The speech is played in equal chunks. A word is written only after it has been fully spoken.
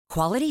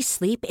Quality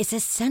sleep is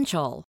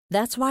essential.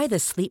 That's why the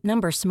Sleep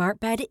Number Smart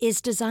Bed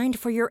is designed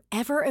for your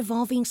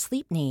ever-evolving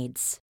sleep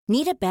needs.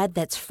 Need a bed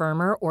that's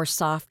firmer or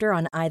softer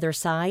on either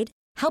side?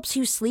 Helps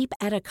you sleep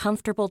at a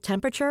comfortable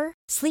temperature?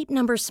 Sleep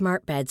Number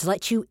Smart Beds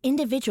let you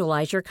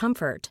individualize your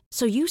comfort,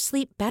 so you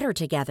sleep better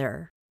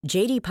together.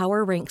 J.D.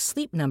 Power ranks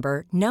Sleep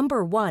Number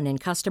number 1 in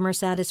customer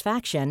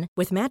satisfaction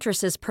with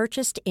mattresses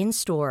purchased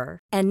in-store.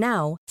 And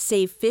now,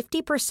 save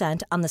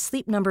 50% on the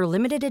Sleep Number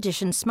Limited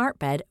Edition Smart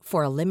Bed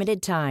for a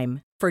limited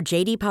time. For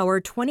J.D. Power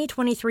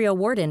 2023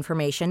 award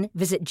information,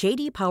 visit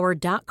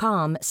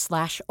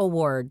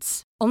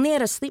jdpower.com/awards. Only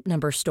at a Sleep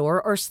Number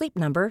store or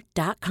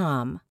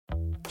sleepnumber.com.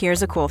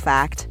 Here's a cool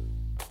fact.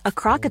 A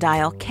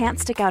crocodile can't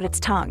stick out its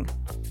tongue.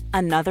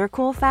 Another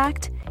cool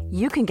fact,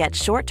 you can get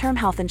short-term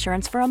health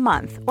insurance for a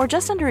month or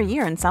just under a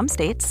year in some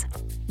states.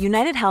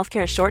 United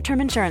Healthcare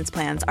short-term insurance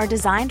plans are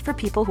designed for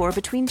people who are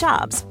between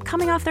jobs,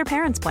 coming off their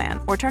parents' plan,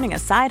 or turning a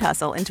side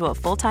hustle into a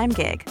full-time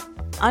gig.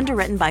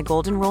 Underwritten by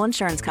Golden Rule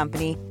Insurance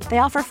Company, they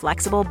offer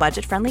flexible,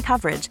 budget-friendly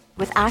coverage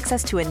with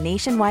access to a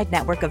nationwide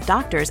network of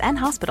doctors and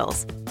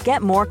hospitals.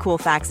 Get more cool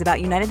facts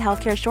about United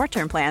Healthcare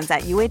short-term plans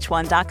at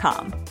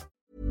uh1.com.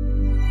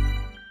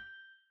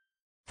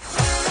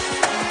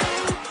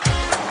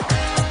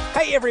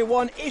 Hey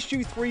everyone,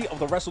 issue 3 of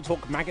the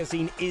WrestleTalk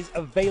magazine is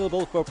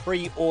available for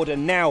pre-order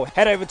now.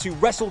 Head over to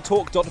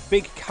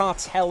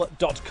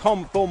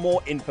wrestletalk.bigcartel.com for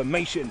more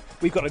information.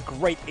 We've got a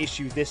great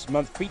issue this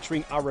month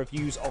featuring our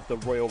reviews of the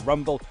Royal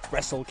Rumble,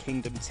 Wrestle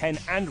Kingdom 10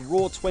 and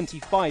Raw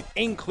 25,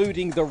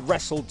 including the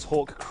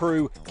WrestleTalk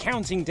crew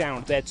counting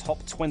down their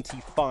top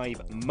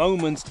 25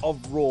 moments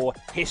of Raw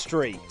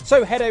history.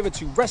 So head over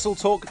to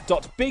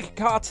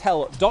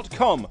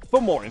wrestletalk.bigcartel.com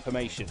for more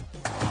information.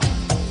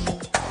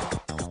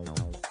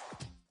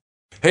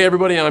 Hey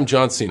everybody, I'm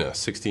John Cena,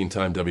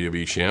 16-time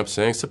WWE champ,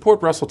 saying support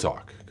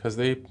WrestleTalk, because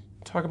they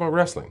talk about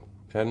wrestling,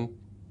 and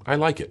I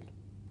like it.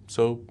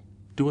 So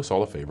do us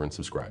all a favor and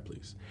subscribe,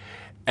 please.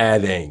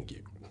 And thank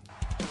you.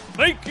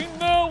 Making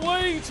their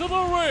way to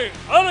the ring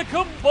at a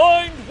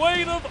combined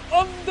weight of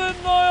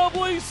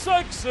undeniably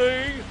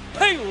sexy,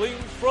 hailing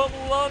from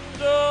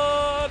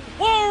London,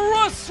 the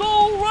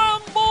Wrestle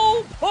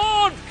Ramble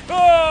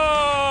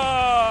Podcast!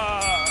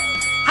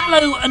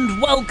 Hello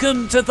and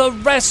welcome to the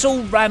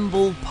Wrestle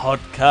Ramble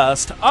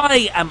Podcast.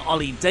 I am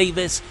Ollie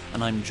Davis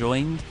and I'm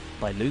joined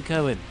by Luke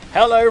Owen.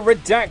 Hello,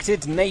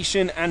 Redacted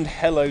Nation, and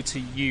hello to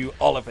you,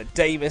 Oliver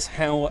Davis.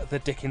 How the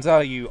dickens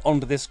are you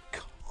on this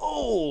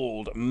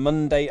cold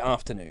Monday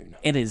afternoon?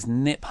 It is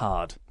nip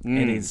hard.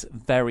 It is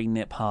very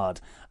nip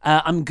hard.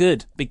 I'm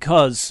good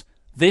because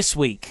this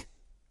week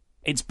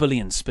it's Bully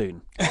and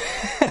Spoon.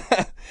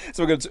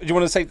 So we're going to, do you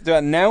want to say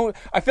that now?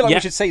 I feel like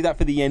we should say that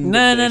for the end of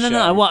the show.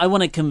 No. I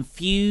want to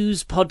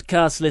confuse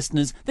podcast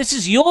listeners. This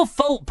is your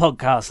fault,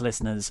 podcast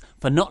listeners,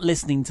 for not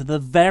listening to the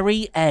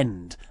very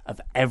end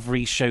of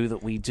every show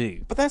that we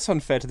do. But that's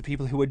unfair to the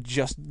people who are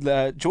just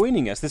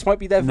joining us. This might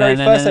be their very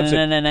first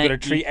episode. No. You've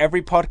got to treat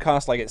every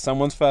podcast like it's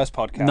someone's first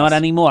podcast. Not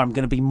anymore. I'm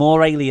going to be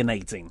more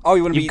alienating. Oh,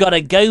 you've got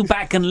to go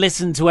back and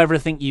listen to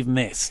everything you've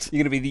missed.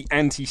 You're going to be the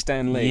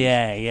anti-Stan Lee.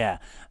 Yeah.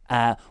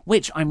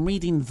 Which I'm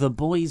reading The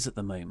Boys at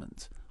the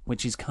moment,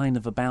 which is kind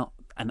of about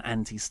an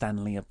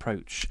anti-Stan Lee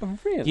approach. Oh,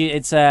 really?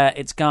 It's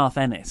Garth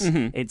Ennis.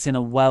 Mm-hmm. It's in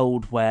a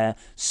world where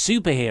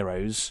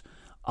superheroes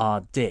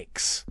are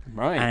dicks.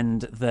 Right.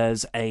 And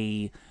there's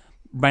a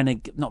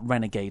not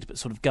renegade, but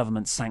sort of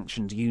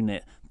government-sanctioned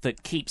unit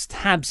that keeps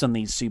tabs on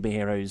these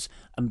superheroes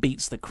and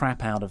beats the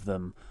crap out of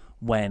them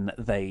when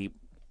they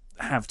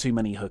have too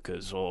many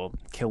hookers or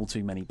kill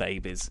too many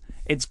babies.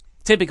 It's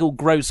typical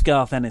gross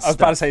Garth Ennis I was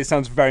stuff. about to say, it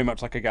sounds very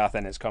much like a Garth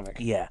Ennis comic.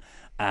 Yeah,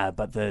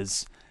 but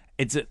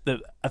it's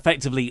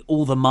effectively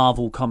all the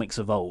Marvel comics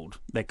of old.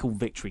 They're called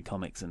Victory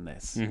Comics in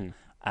this. Mm-hmm.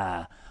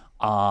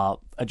 Are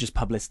just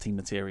publicity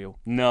material.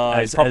 No,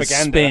 as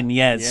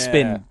propaganda.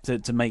 Spin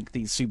to make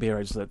these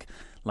superheroes look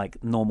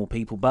like normal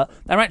people, but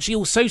they're actually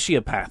all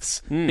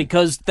sociopaths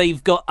because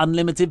they've got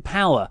unlimited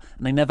power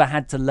and they never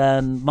had to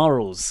learn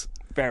morals.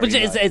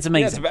 It's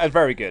amazing. Yeah, it's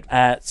very good.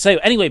 So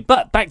anyway,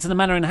 but back to the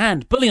matter in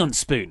hand. Bully on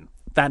Spoon.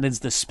 That is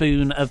the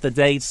spoon of the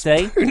day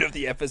today. Spoon of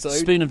the episode.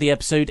 Spoon of the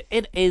episode.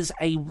 It is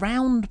a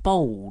round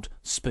bowled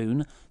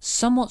spoon,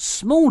 somewhat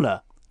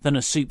smaller than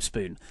a soup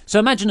spoon. So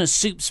imagine a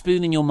soup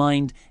spoon in your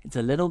mind. It's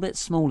a little bit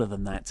smaller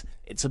than that.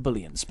 It's a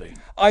bullion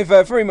spoon. I've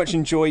very much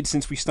enjoyed,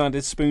 since we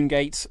started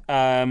Spoongate,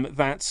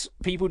 that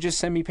people just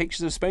send me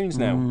pictures of spoons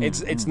now.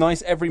 It's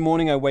nice. Every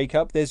morning I wake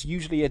up, there's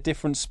usually a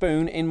different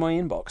spoon in my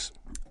inbox.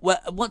 Well,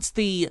 what's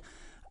the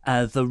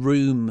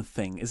room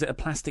thing? Is it a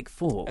plastic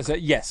fork?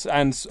 Yes,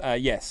 and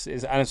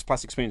it's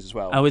plastic spoons as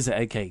well. Oh, is it?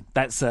 Okay,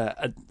 that's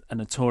a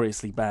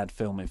notoriously bad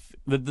film. If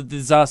the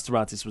Disaster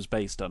Artist was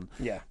based on,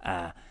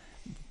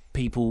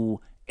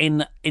 people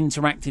in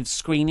interactive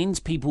screenings,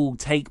 people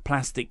take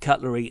plastic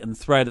cutlery and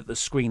throw it at the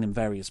screen in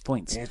various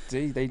points. Yeah,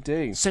 they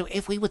do. So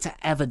if we were to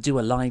ever do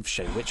a live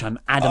show, which I'm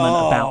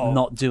adamant about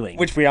not doing,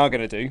 Which we are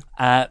going to do.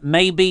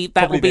 maybe that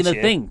Probably will be this the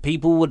year. thing.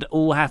 People would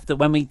all have to,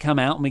 when we come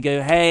out and we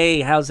go, hey,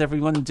 how's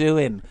everyone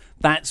doing?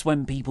 That's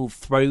when people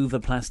throw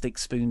the plastic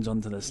spoons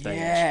onto the stage.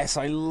 Yes,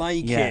 I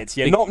like Yeah. it.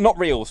 Yeah, not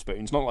real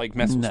spoons, not like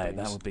metal No,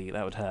 spoons.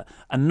 that would hurt.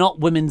 And not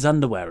women's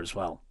underwear as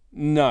well.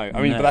 No,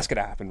 I mean, No. but that's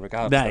going to happen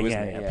regardless, No, though,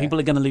 isn't yeah. it? People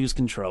are going to lose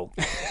control.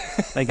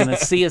 They're going to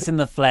see us in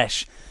the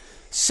flesh.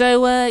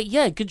 So,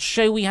 good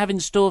show we have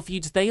in store for you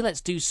today. Let's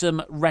do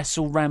some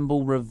Wrestle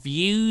Ramble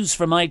reviews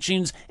from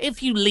iTunes.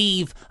 If you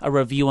leave a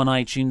review on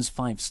iTunes,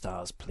 5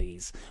 stars,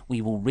 please.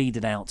 We will read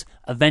it out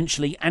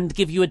eventually and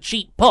give you a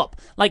cheap pop,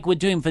 like we're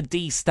doing for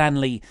D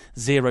Stanley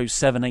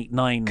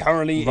 0789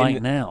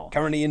 now.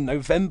 Currently in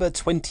November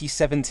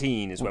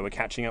 2017 is where we're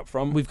catching up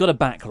from. We've got a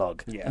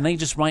backlog. Yeah. And they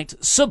just write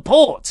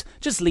support.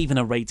 Just leaving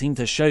a rating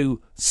to show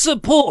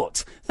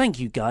support. Thank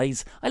you,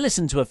 guys. I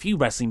listen to a few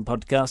wrestling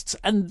podcasts,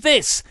 and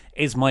this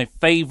is my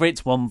favourite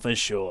one for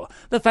sure.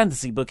 The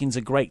fantasy bookings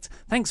are great.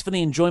 Thanks for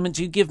the enjoyment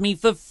you give me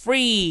for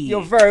free.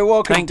 You're very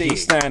welcome, Thank D. you.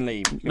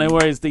 Stanley. No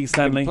worries, D. You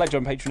Stanley. can pledge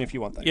on Patreon if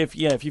you want, though.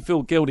 If you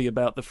feel guilty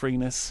about the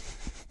freeness,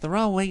 there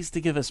are ways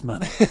to give us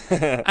money.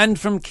 And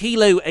from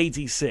Kilo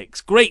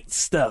 86, great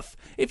stuff.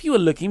 If you are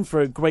looking for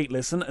a great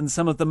listen and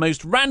some of the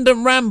most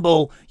random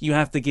ramble, you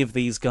have to give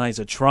these guys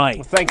a try.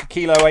 Thank you,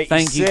 Kilo 86.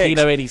 Thank you,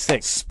 Kilo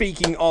 86.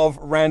 Speaking of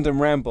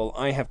random ramble,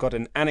 I have got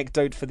an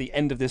anecdote for the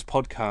end of this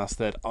podcast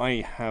that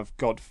I have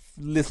got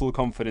little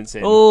confidence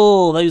in.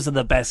 Oh, those are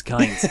the best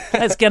kinds.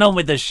 Let's get on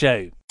with the show.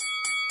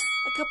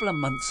 A couple of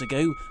months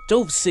ago,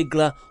 Dolph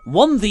Ziggler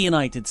won the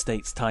United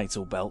States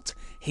title belt.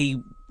 He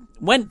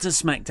went to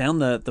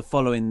SmackDown the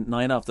following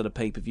night after the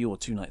pay-per-view, or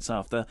 2 nights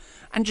after,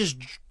 and just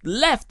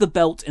left the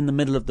belt in the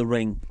middle of the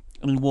ring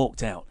and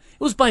walked out.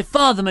 It was by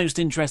far the most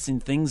interesting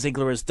thing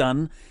Ziggler has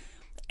done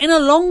in a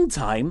long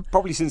time.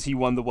 Probably since he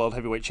won the World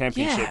Heavyweight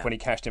Championship Yeah. when he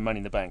cashed in Money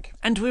in the Bank.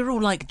 And we're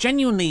all like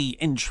genuinely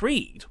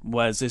intrigued.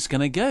 Where's this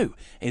going to go?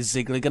 Is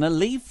Ziggler going to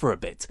leave for a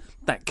bit?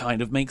 That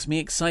kind of makes me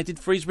excited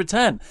for his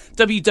return.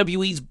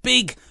 WWE's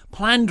big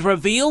planned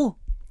reveal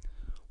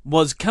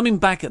was coming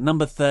back at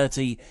number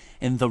 30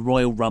 in the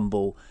Royal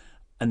Rumble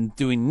and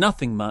doing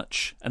nothing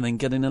much and then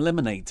getting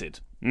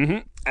eliminated.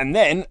 And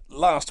then,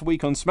 last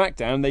week on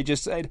SmackDown, they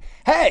just said,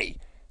 hey,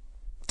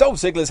 Dolph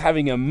Ziggler's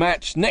having a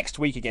match next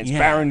week against Yeah.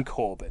 Baron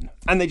Corbin.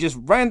 And they just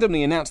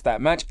randomly announced that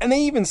match, and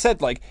they even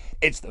said, like,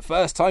 it's the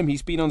first time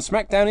he's been on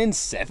SmackDown in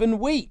 7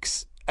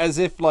 weeks. As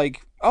if,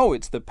 like, oh,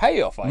 it's the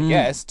payoff, I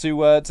guess,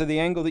 to the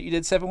angle that you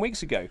did 7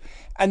 weeks ago.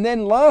 And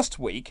then last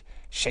week,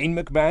 Shane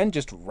McMahon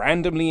just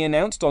randomly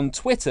announced on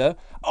Twitter,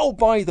 oh,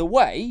 by the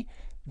way,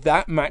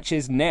 that match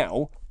is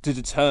now to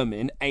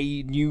determine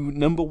a new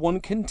number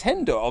 1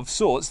 contender of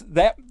sorts.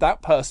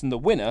 That person, the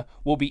winner,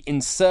 will be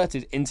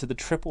inserted into the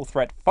triple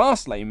threat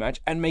Fastlane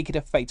match and make it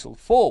a fatal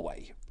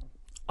 4-way.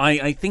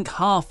 I think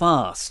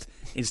half-assed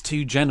is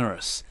too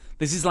generous.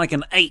 This is like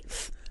an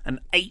eighth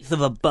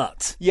of a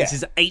butt. Yeah. This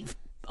is eighth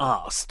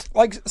asked.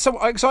 So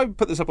I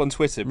put this up on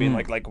Twitter, being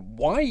like,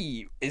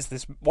 why is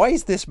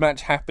this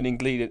match happening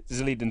leading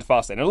into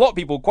Fastlane? And a lot of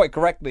people quite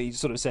correctly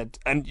sort of said,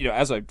 and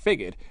as I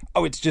figured,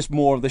 oh, it's just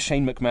more of the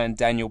Shane McMahon,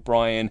 Daniel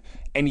Bryan,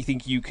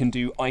 anything you can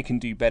do, I can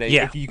do better.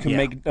 Yeah, If you can yeah.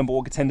 make number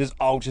 1 contenders,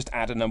 I'll just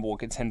add a number 1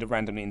 contender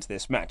randomly into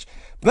this match.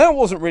 But that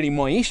wasn't really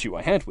my issue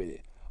I had with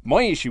it.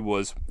 My issue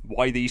was,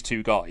 why these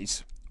 2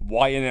 guys?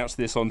 Why announce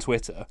this on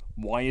Twitter?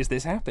 Why is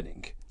this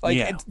happening?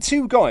 Yeah.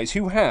 2 guys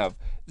who have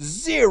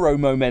zero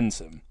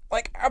momentum,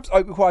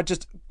 who are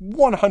just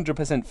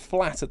 100%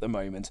 flat at the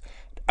moment,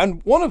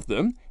 and one of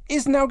them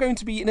is now going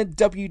to be in a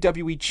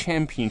WWE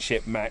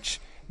Championship match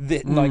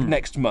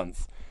next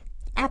month,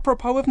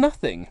 apropos of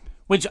nothing.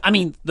 Which, I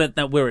mean,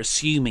 that we're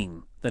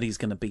assuming that he's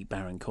going to beat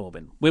Baron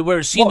Corbin. We're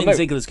assuming Well,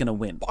 no. Ziggler's going to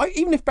win.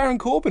 Even if Baron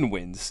Corbin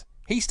wins,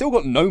 he's still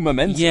got no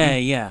momentum.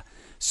 Yeah.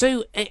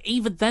 So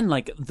even then,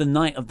 like the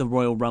night of the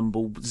Royal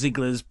Rumble,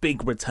 Ziggler's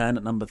big return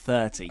at number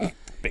 30.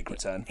 Big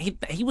return.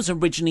 He was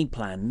originally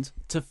planned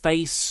to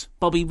face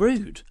Bobby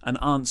Roode and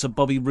answer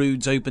Bobby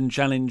Roode's open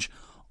challenge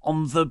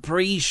on the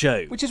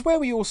pre-show. Which is where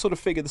we all sort of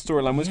figured the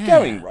storyline was Yeah.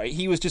 going, right?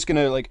 He was just going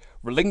to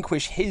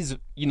relinquish his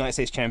United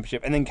States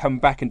Championship and then come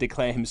back and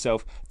declare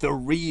himself the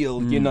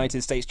real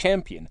United States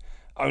Champion.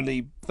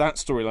 Only that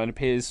storyline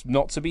appears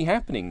not to be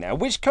happening now,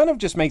 which kind of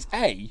just makes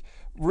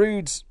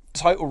Roode's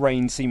title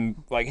reign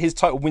seem like his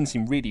title win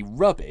seem really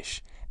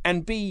rubbish,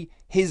 and B,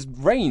 his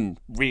reign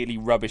really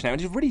rubbish now. It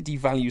just really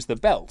devalues the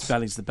belt.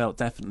 Values the belt,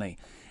 definitely.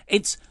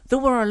 There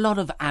were a lot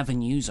of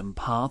avenues and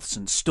paths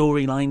and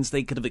storylines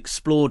they could have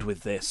explored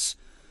with this,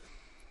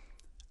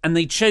 and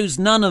they chose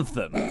none of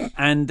them.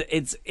 And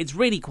it's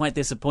really quite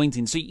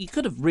disappointing. So you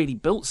could have really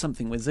built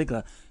something with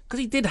Ziggler, because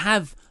he did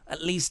have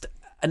at least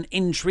an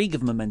intrigue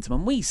of momentum.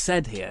 And we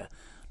said here,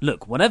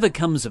 look, whatever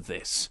comes of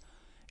this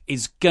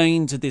is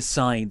going to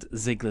decide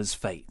Ziggler's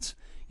fate.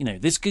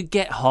 This could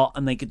get hot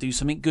and they could do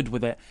something good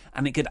with it,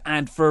 and it could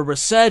add for a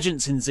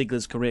resurgence in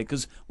Ziggler's career,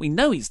 because we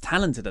know he's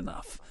talented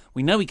enough.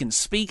 We know he can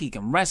speak, he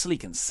can wrestle, he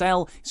can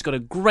sell. He's got a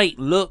great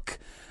look,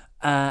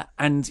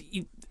 and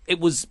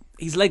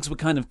his legs were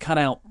kind of cut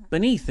out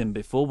beneath him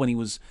before when he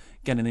was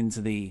getting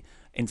into the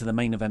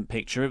main event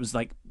picture. It was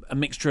like a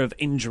mixture of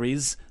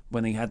injuries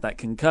when he had that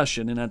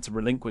concussion and had to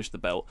relinquish the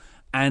belt,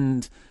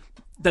 and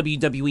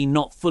WWE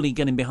not fully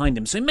getting behind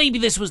him. So maybe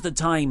this was the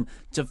time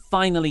to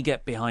finally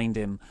get behind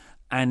him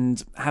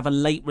and have a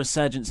late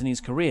resurgence in his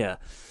career.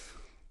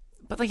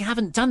 But they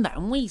haven't done that.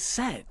 And we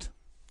said,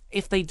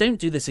 if they don't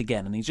do this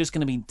again, and he's just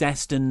going to be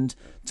destined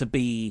to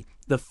be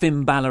the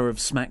Finn Balor of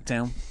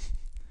SmackDown,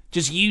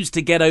 just used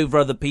to get over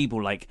other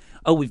people, like,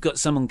 oh, we've got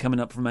someone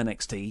coming up from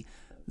NXT.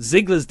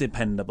 Ziggler's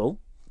dependable.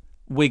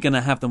 We're going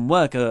to have them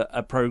work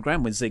a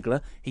program with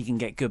Ziggler. He can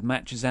get good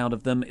matches out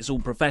of them. It's all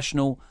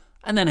professional.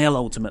 And then he'll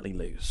ultimately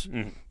lose.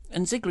 Mm.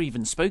 And Ziggler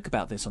even spoke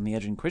about this on the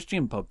Edge and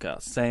Christian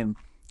podcast, saying,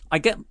 I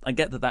get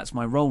that that's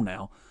my role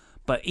now,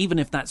 but even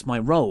if that's my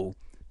role,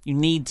 you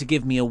need to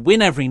give me a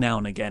win every now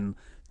and again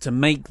to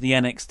make the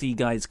NXT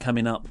guys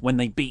coming up when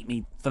they beat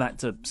me for that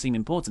to seem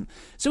important.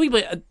 So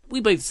we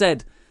both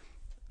said,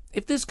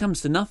 if this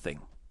comes to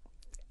nothing,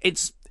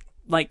 it's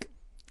like,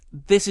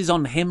 this is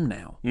on him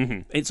now.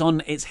 Mm-hmm.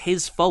 It's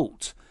his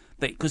fault.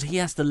 Because he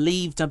has to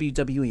leave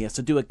WWE, he has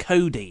to do a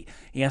Cody,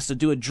 he has to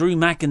do a Drew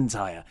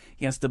McIntyre,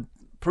 he has to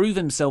prove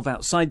himself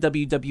outside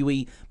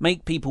WWE,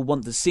 make people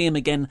want to see him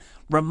again,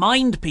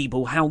 remind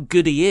people how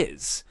good he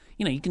is.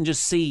 You know, you can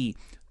just see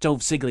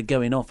Dolph Ziggler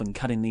going off and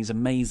cutting these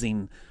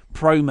amazing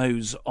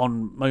promos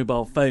on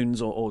mobile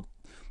phones or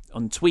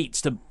on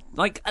tweets to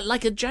like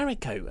a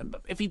Jericho.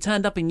 If he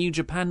turned up in New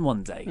Japan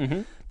one day,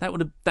 mm-hmm.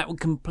 that would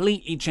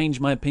completely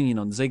change my opinion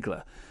on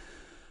Ziggler.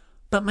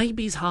 But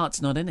maybe his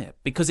heart's not in it,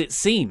 because it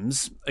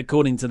seems,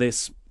 according to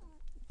this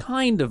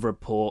kind of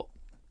report,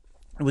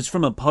 it was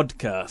from a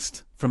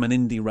podcast from an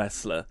indie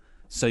wrestler,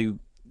 so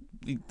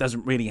he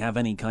doesn't really have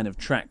any kind of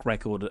track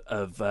record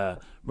of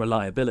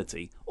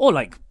reliability, or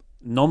like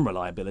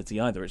non-reliability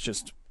either. It's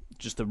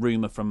just a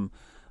rumour from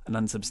an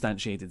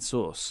unsubstantiated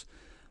source.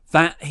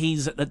 That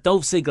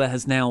Dolph Ziggler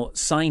has now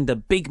signed a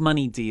big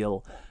money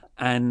deal,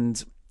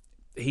 and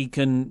he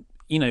can,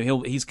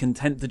 he's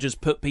content to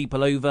just put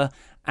people over,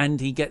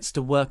 and he gets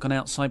to work on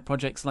outside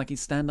projects like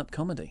his stand-up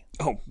comedy.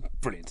 Oh,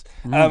 brilliant.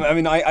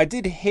 I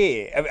did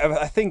hear,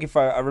 I think if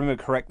I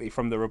remember correctly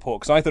from the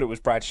report, because I thought it was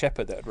Brad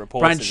Shepard that had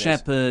reported Brad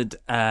Shepard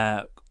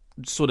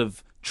sort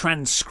of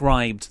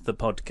transcribed the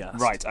podcast.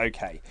 Right,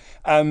 okay.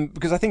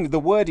 Because I think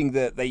the wording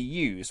that they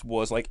used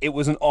was like, it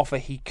was an offer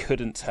he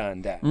couldn't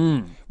turn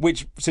down,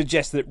 which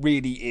suggests that it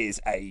really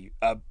is a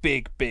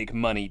big, big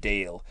money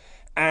deal.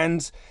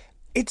 And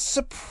it's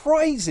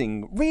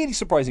surprising, really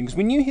surprising, because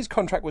we knew his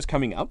contract was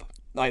coming up.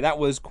 Like, that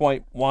was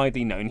quite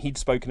widely known. He'd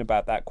spoken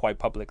about that quite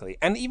publicly.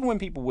 And even when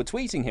people were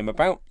tweeting him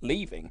about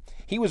leaving,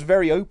 he was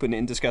very open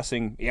in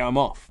discussing, yeah, I'm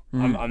off.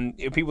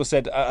 People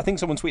said, I think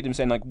someone tweeted him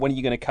saying, like, when are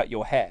you going to cut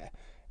your hair?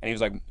 And he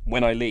was like,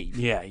 when I leave.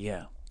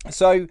 Yeah.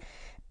 So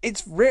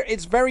it's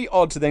very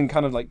odd to then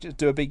kind of like just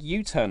do a big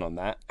U-turn on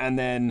that and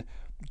then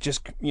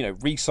just,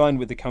 re-sign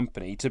with the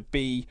company to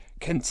be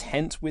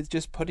content with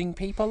just putting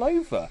people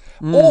over.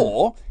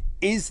 Or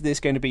is this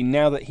going to be,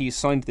 now that he's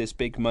signed this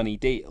big money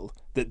deal,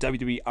 that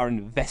WWE are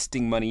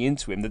investing money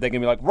into him, that they're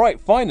going to be like, right,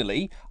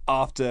 finally,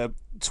 after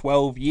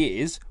 12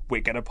 years,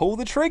 we're going to pull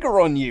the trigger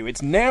on you.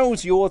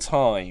 Now's your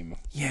time.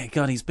 Yeah,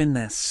 God, he's been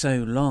there so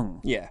long.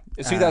 Yeah.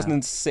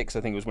 2006,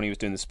 I think, was when he was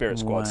doing the Spirit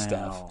Squad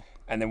stuff.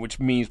 And then, which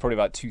means probably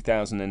about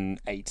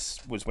 2008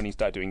 was when he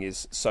started doing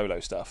his solo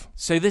stuff.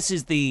 So this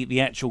is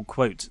the actual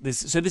quote.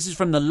 This is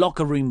from the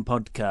Locker Room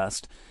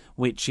podcast,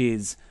 which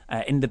is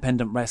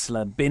independent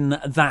wrestler Bin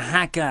the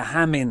Hacker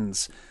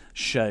Hammonds'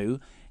 show.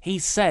 He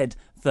said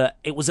that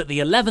it was at the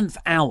 11th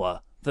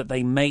hour that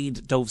they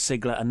made Dolph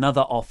Ziggler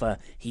another offer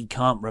he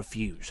can't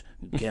refuse.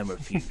 Who can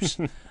refuse?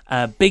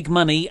 Big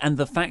money, and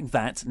the fact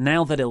that,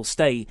 now that he'll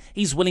stay,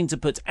 he's willing to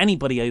put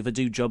anybody over,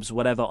 do jobs,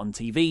 whatever, on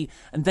TV,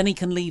 and then he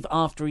can leave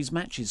after his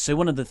matches. So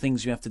one of the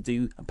things you have to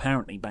do,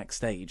 apparently,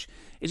 backstage,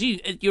 is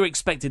you're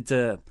expected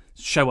to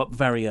show up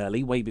very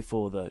early, way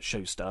before the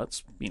show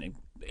starts,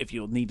 if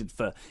you're needed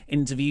for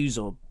interviews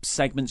or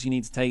segments you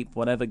need to tape,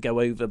 whatever, go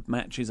over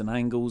matches and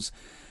angles.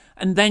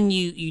 And then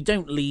you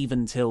don't leave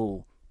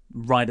until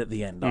right at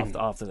the end,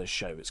 after the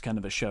show. It's kind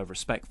of a show of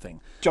respect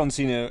thing. John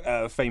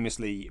Cena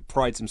famously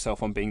prides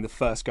himself on being the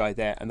first guy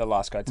there and the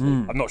last guy to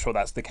leave. I'm not sure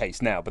that's the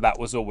case now, but that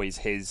was always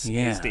his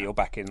deal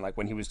back in, like,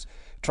 when he was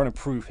trying to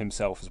prove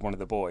himself as one of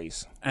the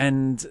boys.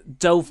 And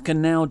Dolph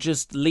can now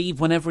just leave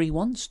whenever he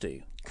wants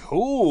to.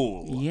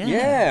 Cool.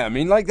 Yeah. I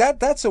mean, like,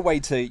 that's a way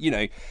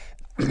to,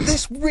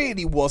 this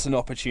really was an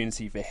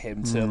opportunity for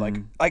him to,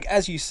 like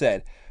as you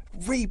said,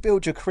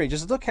 rebuild your career.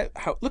 Just look at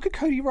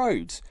Cody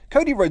Rhodes.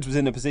 Cody Rhodes was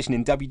in a position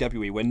in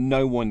WWE where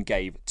no one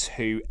gave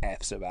two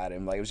Fs about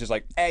him. Like, it was just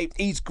like, hey,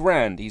 he's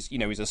grand. He's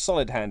a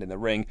solid hand in the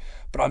ring,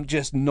 but I'm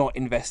just not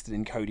invested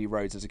in Cody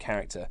Rhodes as a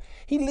character.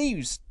 He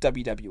leaves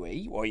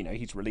WWE, or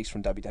he's released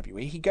from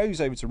WWE. He goes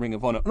over to Ring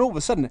of Honor, and all of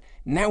a sudden,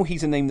 now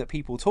he's a name that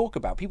people talk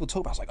about. People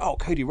talk about, it's like, oh,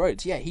 Cody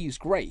Rhodes, yeah, he's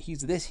great.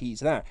 He's this, he's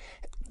that.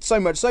 So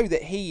much so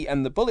that he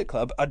and the Bullet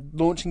Club are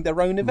launching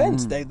their own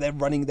events. They're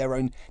running their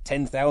own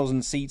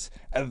 10,000 seats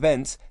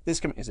event.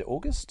 Is it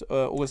August?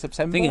 August,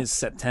 September? I think it's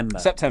September.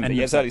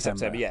 It's early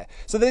September, yeah.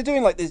 So they're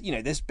doing like this,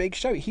 this big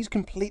show. He's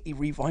completely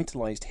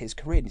revitalized his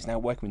career, and he's now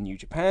working with New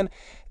Japan.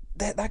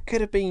 That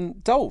could have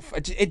been Dolph.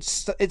 It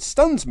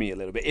stuns me a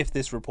little bit, if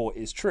this report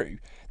is true,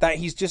 that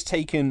he's just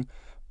taken,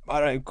 I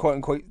don't know, quote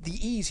unquote, the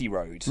easy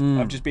road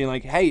of just being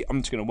like, hey,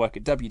 I'm just going to work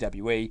at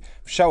WWE,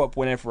 show up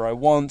whenever I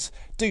want,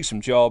 do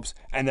some jobs,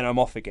 and then I'm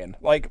off again.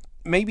 Like,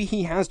 maybe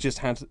he has just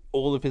had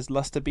all of his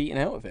luster beaten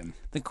out of him.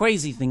 The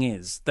crazy thing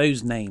is,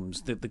 those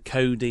names, the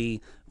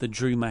Cody, the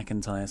Drew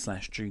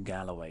McIntyre / Drew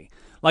Galloway,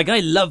 like, I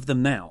love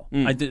them now.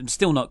 I'm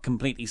still not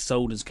completely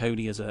sold as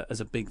Cody as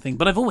a big thing,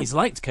 but I've always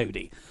liked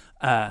Cody.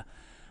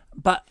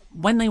 But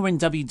when they were in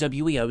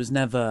WWE, I was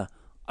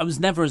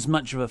never as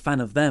much of a fan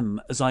of them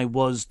as I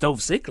was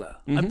Dolph Ziggler.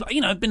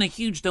 I've been a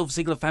huge Dolph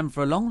Ziggler fan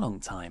for a long, long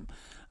time.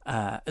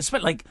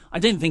 Especially, like, I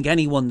don't think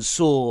anyone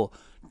saw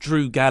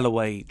Drew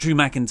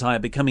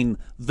McIntyre becoming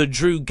the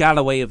Drew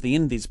Galloway of the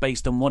Indies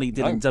based on what he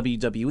did in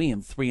WWE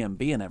and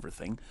 3MB and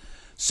everything.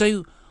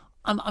 So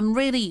I'm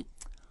really...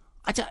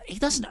 he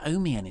doesn't owe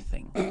me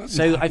anything.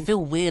 So I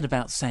feel weird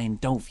about saying,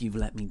 Dolph, you've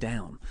let me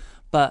down.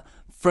 But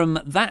from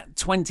that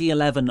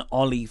 2011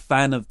 Ollie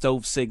fan of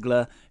Dolph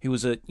Ziggler, who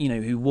was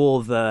who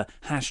wore the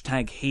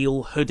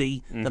 #heel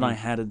hoodie that I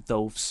had of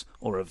Dolph's,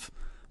 or of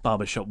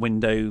Barbershop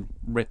Window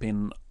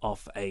ripping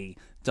off a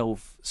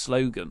Dolph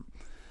slogan,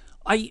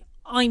 I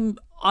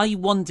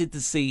wanted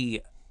to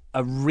see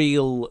a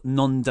real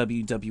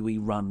non-WWE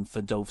run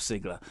for Dolph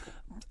Ziggler.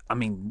 I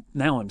mean,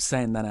 now I'm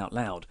saying that out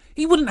loud.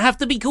 He wouldn't have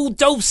to be called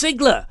Dolph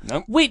Ziggler,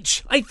 nope.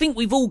 Which I think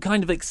we've all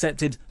kind of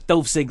accepted.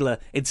 Dolph Ziggler,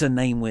 it's a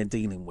name we're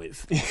dealing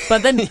with.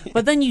 But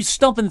then you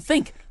stop and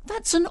think,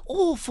 that's an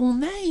awful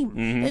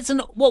name. It's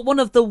one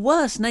of the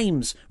worst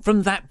names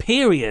from that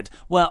period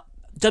where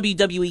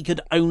WWE could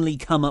only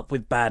come up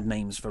with bad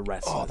names for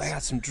wrestlers. Oh, they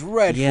had some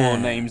dreadful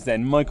names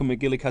then. Michael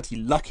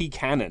McGillicuddy, Lucky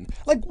Cannon.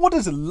 Like, what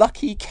does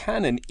Lucky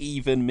Cannon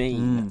even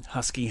mean?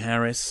 Husky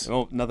Harris.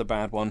 Oh, another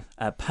bad one.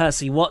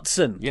 Percy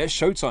Watson. Yeah,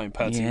 Showtime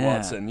Percy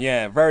Watson.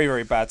 Yeah, very,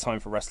 very bad time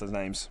for wrestlers'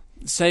 names.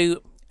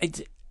 So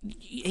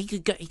he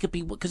could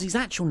be, because his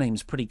actual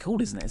name's pretty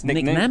cool, isn't it? It's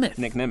Nick Nemeth.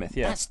 Nick Nemeth,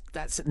 yeah.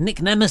 That's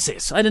Nick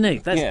Nemesis. I don't know.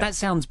 That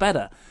sounds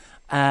better.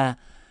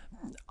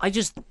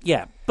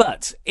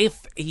 But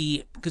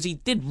because he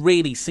did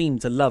really seem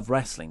to love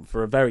wrestling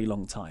for a very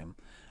long time,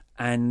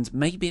 and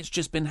maybe it's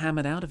just been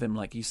hammered out of him,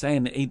 like you say,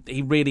 and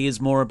he really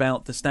is more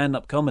about the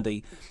stand-up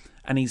comedy,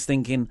 and he's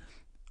thinking,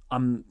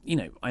 I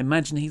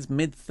imagine he's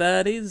mid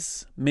to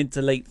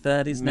late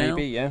 30s now.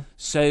 Maybe, yeah.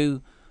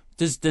 So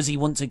does he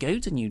want to go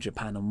to New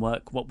Japan and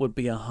work what would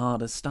be a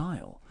harder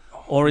style,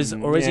 or is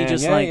he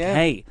just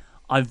hey,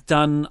 I've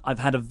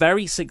had a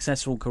very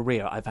successful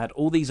career, I've had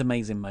all these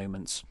amazing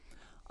moments,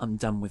 I'm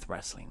done with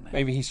wrestling now.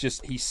 Maybe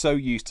he's so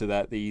used to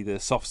that, the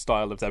soft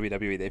style of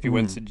WWE, that if he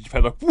went to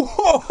Japan, like,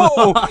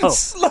 whoa,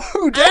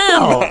 slow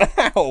down.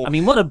 Ow. I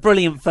mean, what a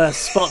brilliant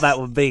first spot that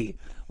would be.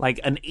 Like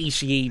an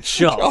Ishii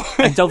chop.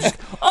 And Dolph just,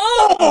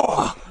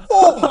 God,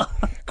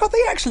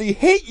 they actually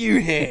hit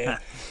you here.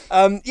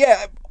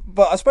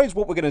 But I suppose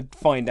what we're going to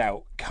find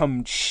out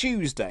come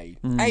Tuesday,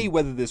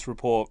 whether this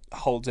report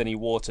holds any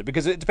water,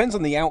 because it depends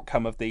on the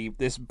outcome of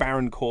this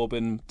Baron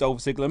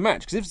Corbin-Dolph Ziggler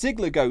match. Because if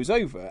Ziggler goes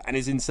over and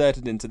is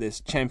inserted into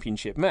this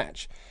championship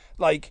match,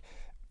 like,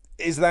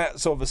 is that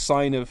sort of a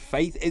sign of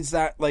faith? Is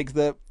that, like,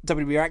 the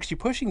WWE are actually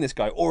pushing this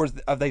guy? Or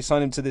have they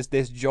signed him to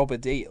this jobber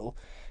deal?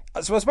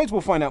 So I suppose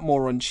we'll find out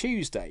more on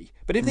Tuesday.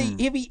 But if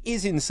he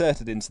is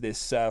inserted into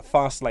this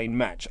Fastlane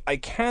match, I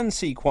can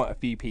see quite a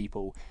few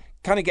people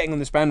kind of getting on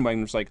this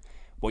bandwagon. It's like,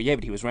 well, yeah,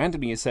 but he was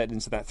randomly inserted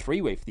into that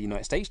three-way for the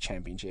United States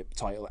Championship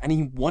title, and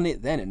he won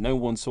it then, and no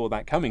one saw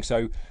that coming.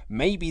 So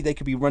maybe they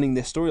could be running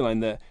this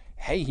storyline that,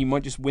 hey, he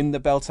might just win the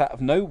belt out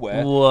of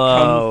nowhere,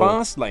 come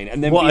Fastlane,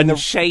 and then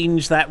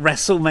change that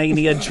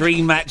WrestleMania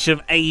dream match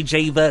of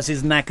AJ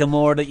versus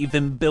Nakamura that you've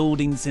been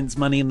building since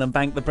Money in the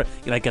Bank.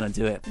 They're going to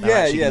do it.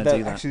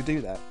 They'll actually do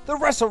that. The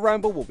Wrestle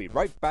Ramble will be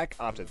right back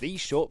after these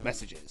short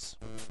messages.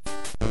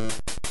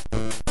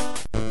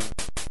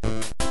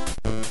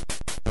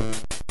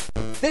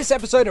 This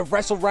episode of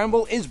Wrestle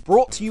Ramble is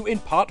brought to you in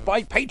part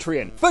by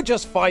Patreon. For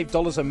just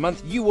 $5 a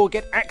month, you will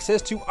get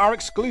access to our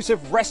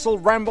exclusive Wrestle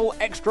Ramble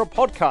Extra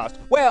podcast,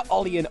 where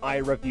Ollie and I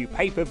review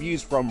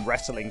pay-per-views from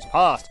wrestling's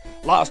past.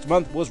 Last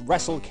month was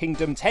Wrestle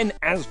Kingdom 10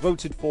 as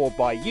voted for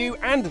by you,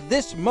 and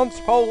this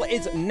month's poll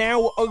is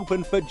now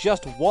open for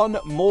just one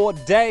more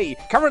day.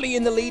 Currently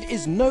in the lead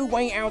is No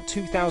Way Out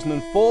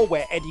 2004,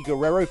 where Eddie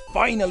Guerrero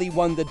finally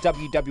won the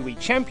WWE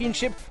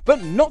Championship,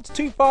 but not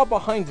too far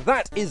behind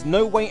that is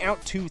No Way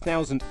Out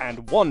 2001,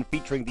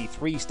 featuring the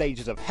 3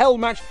 stages of hell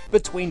match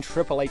between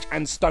Triple H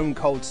and Stone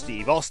Cold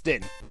Steve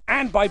Austin.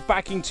 And by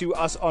backing to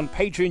us on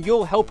Patreon,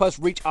 you'll help us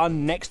reach our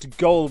next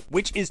goal,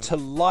 which is to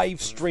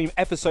live stream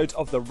episodes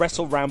of the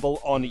Wrestle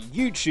Ramble on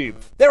YouTube.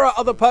 There are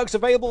other perks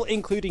available,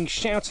 including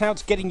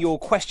shoutouts, getting your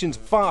questions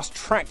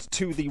fast-tracked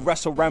to the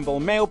Wrestle Ramble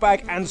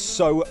mailbag, and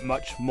so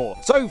much more.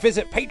 So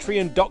visit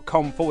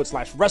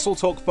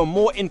patreon.com/WrestleTalk for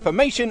more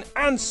information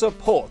and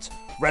support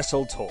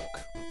Wrestle Talk.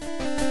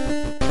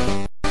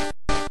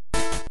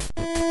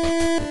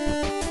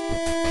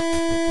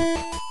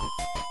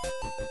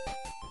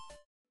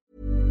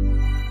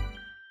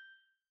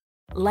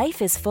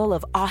 Life is full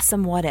of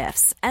awesome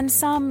what-ifs, and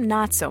some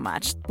not so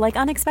much, like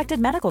unexpected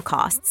medical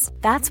costs.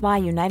 That's why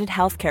United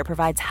Healthcare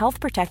provides Health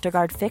Protector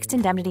Guard fixed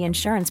indemnity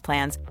insurance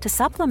plans to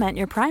supplement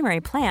your primary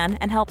plan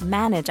and help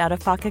manage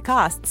out-of-pocket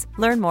costs.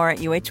 Learn more at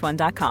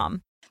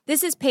uh1.com.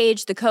 This is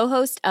Paige, the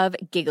co-host of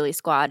Giggly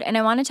Squad, and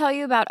I want to tell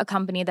you about a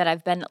company that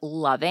I've been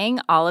loving,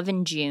 Olive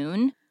 &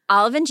 June.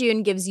 Olive &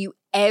 June gives you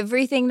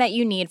everything that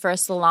you need for a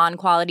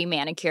salon-quality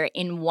manicure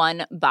in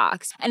one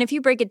box. And if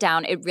you break it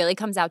down, it really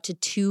comes out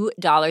to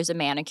 $2 a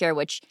manicure,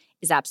 which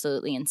is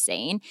absolutely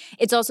insane.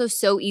 It's also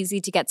so easy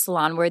to get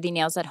salon-worthy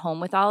nails at home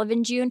with Olive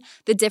 & June.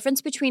 The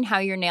difference between how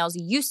your nails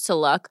used to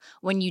look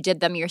when you did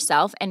them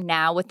yourself and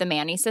now with the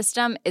Mani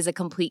system is a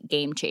complete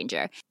game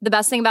changer. The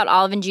best thing about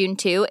Olive & June,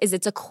 too, is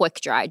it's a quick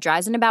dry.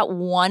 Dries in about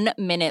 1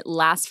 minute,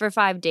 lasts for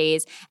 5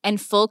 days,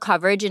 and full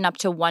coverage in up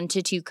to 1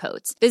 to 2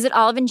 coats. Visit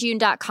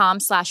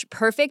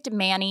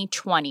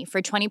oliveandjune.com/perfectmani20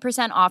 for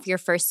 20% off your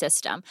first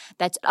system.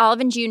 That's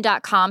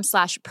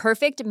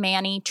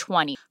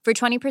oliveandjune.com/perfectmani20 for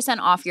 20%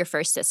 off your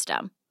first system.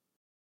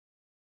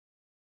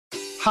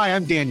 Hi,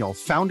 I'm Daniel,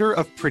 founder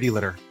of Pretty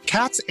Litter.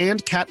 Cats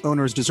and cat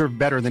owners deserve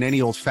better than any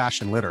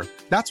old-fashioned litter.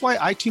 That's why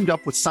I teamed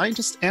up with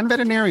scientists and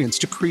veterinarians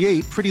to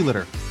create Pretty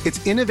Litter.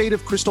 Its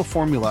innovative crystal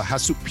formula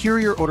has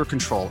superior odor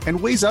control and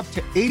weighs up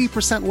to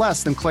 80%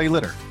 less than clay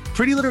litter.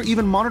 Pretty Litter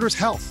even monitors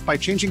health by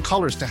changing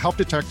colors to help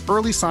detect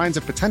early signs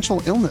of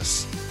potential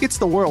illness. It's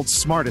the world's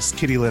smartest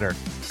kitty litter.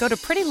 Go to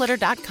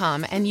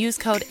prettylitter.com and use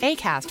code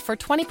ACAST for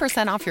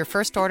 20% off your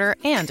first order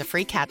and a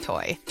free cat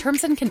toy.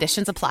 Terms and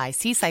conditions apply.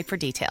 See site for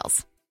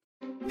details.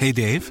 Hey,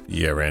 Dave.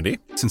 Yeah, Randy.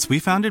 Since we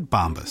founded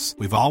Bombas,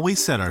 we've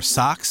always said our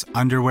socks,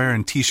 underwear,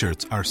 and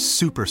T-shirts are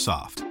super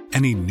soft.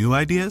 Any new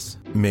ideas?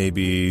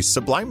 Maybe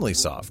sublimely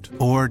soft.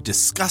 Or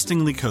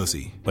disgustingly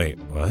cozy. Wait,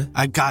 what?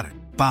 I got it.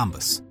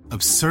 Bombas.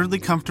 Absurdly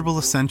comfortable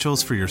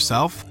essentials for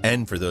yourself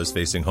and for those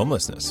facing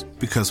homelessness.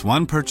 Because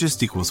one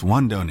purchased equals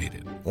one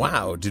donated.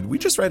 Wow, did we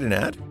just write an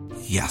ad?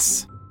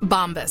 Yes.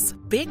 Bombas.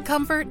 Big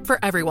comfort for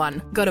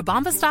everyone. Go to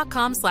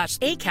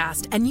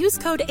bombas.com/ACAST and use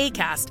code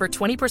ACAST for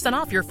 20%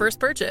 off your first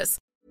purchase.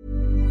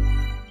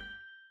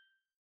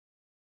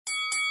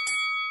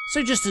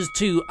 So just as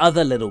 2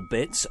 other little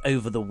bits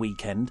over the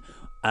weekend,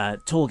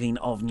 talking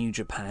of New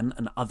Japan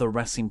and other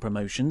wrestling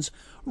promotions,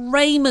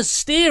 Rey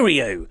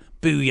Mysterio,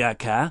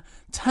 Booyaka,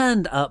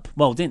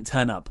 didn't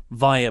turn up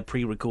via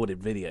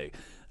pre-recorded video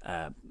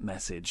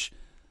message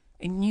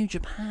in New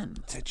Japan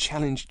to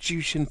challenge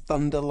Jushin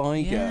Thunder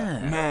Liger.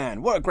 Yeah.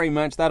 Man, what a great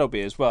match that'll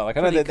be as well. Like,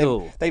 I know that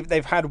cool.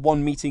 they've had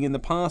one meeting in the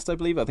past, I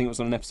believe. I think it was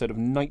on an episode of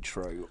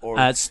Nitro or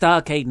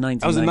Starrcade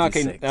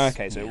 1996.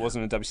 Okay, so it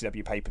wasn't a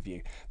WCW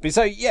pay-per-view. But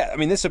so yeah, I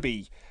mean, this would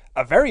be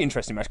a very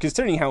interesting match,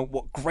 considering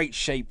what great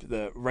shape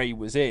that Rey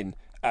was in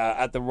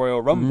at the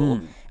Royal Rumble.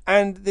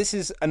 And this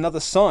is another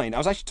sign. I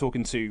was actually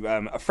talking to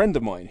a friend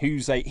of mine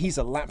he's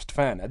a lapsed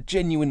fan, a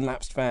genuine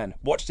lapsed fan.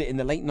 Watched it in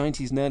the late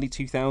 90s and early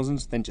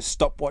 2000s, then just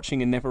stopped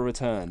watching and never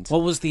returned.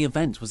 What was the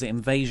event? Was it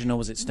Invasion or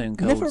was it Stone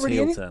Cold's never really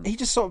heel turn? He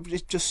just sort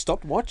of just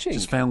stopped watching.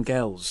 Just found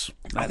girls.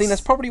 I think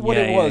that's probably what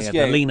it was.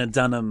 Yeah. The Lena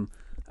Dunham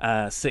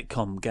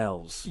sitcom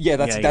Girls. Yeah,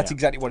 that's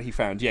exactly what he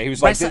found. Yeah, he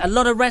was like a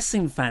lot of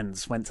wrestling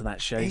fans went to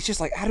that show. He's just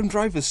like, Adam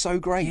Driver's so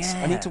great.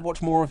 Yeah. I need to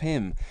watch more of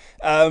him.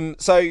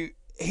 So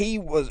he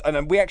was,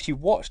 and we actually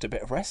watched a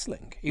bit of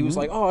wrestling. He was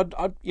like,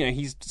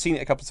 he's seen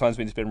it a couple of times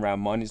when he's been around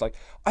mine. He's like,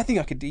 I think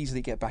I could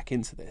easily get back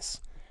into this.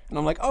 And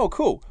I'm like, oh,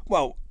 cool.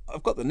 Well,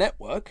 I've got the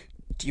network.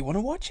 Do you want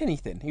to watch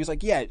anything? He was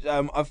like, yeah.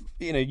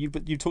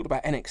 You talked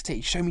about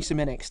NXT. Show me some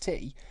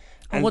NXT.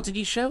 And what did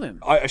you show him?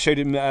 I showed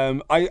him.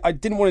 I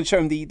didn't want to show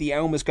him the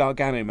Almas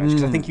Gargano match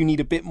because I think you need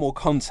a bit more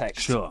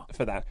context for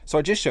that. So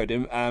I just showed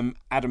him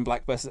Adam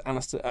Black versus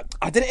Aleister.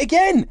 I did it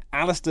again.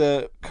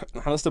 Aleister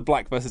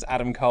Black versus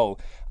Adam Cole.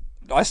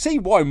 I see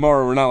why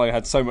Mauro Ranallo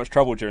had so much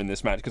trouble during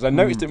this match, because I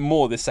noticed it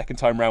more this second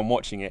time round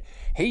watching it.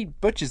 He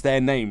butchers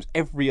their names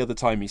every other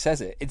time he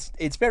says it.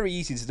 It's very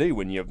easy to do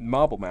when you're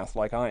marble mouth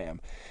like I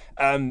am.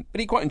 But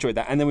he quite enjoyed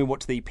that. And then we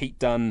watched the Pete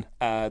Dunne,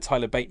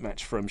 Tyler Bate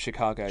match from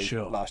Chicago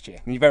last year.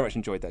 And he very much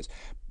enjoyed those.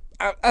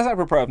 As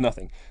apropos of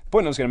nothing, the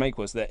point I was going to make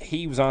was that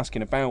he was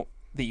asking about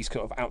these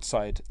kind of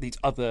outside, these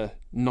other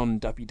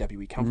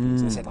non-WWE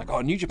companies. And they said, like,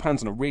 New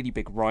Japan's on a really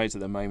big rise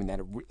at the moment.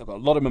 They've got a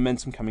lot of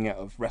momentum coming out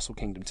of Wrestle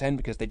Kingdom 10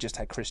 because they just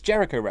had Chris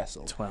Jericho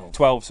wrestle.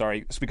 12,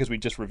 sorry. It's because we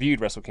just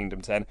reviewed Wrestle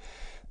Kingdom 10.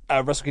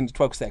 Wrestle Kingdom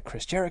 12 because they had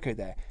Chris Jericho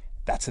there.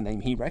 That's a name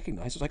he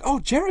recognised. It was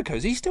like,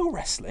 Jericho's, he's still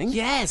wrestling?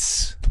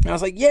 Yes. And I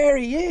was like, yeah,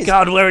 he is.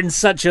 God, we're in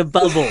such a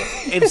bubble.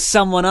 If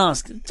someone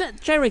asked,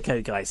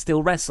 Jericho guy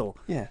still wrestle?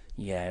 Yeah.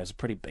 Yeah, it was a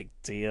pretty big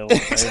deal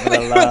over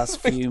the last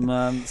few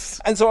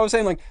months. And so I was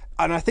saying,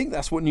 and I think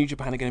that's what New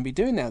Japan are going to be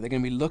doing now. They're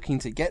going to be looking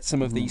to get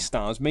some of these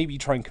stars, maybe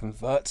try and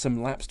convert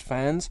some lapsed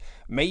fans,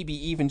 maybe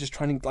even just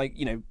trying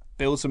to,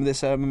 build some of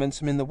this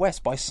momentum in the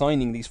West by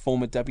signing these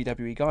former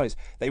WWE guys.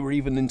 They were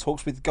even in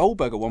talks with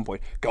Goldberg at one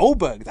point.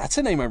 Goldberg, that's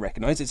a name I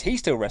recognise. Is he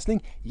still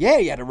wrestling? Yeah,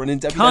 he had a run in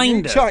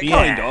WWE.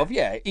 Kind of,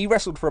 yeah. He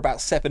wrestled for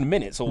about 7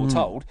 minutes, all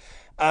told.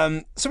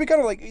 So we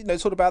kind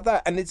of thought about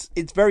that, and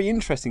it's very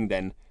interesting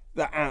then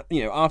that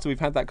after we've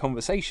had that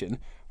conversation,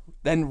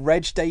 then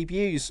Reg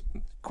debuts,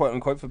 quote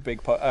unquote, for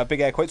big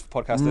air quotes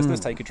for podcast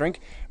listeners. Take a drink.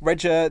 Reg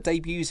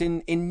debuts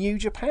in New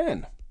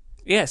Japan.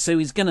 Yeah, so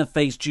he's going to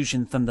face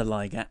Jushin Thunder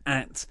Liger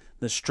at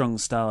the Strong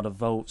Style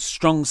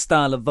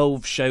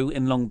Evolve show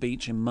in Long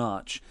Beach in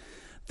March.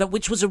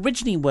 Which was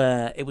originally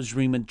where it was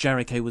rumoured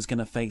Jericho was going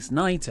to face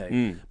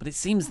Naito, but it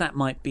seems that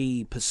might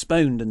be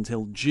postponed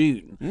until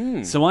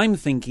June. So I'm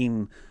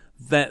thinking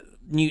that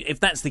if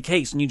that's the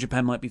case, New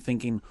Japan might be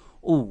thinking,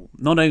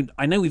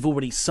 I know we've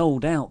already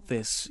sold out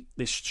this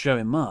show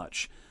in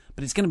March,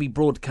 but it's going to be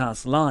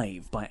broadcast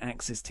live by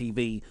Access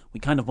TV.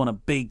 We kind of want a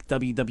big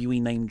WWE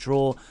name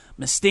draw.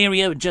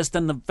 Mysterio had just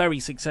done the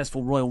very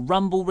successful Royal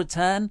Rumble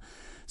return.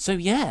 So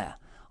yeah,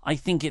 I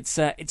think it's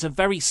a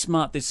very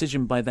smart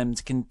decision by them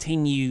to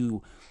continue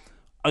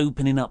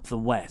opening up the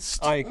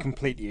West. I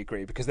completely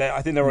agree, because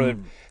I think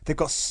they've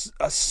got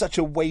such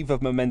a wave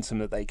of momentum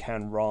that they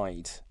can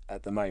ride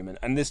at the moment,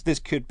 and this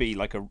could be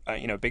like a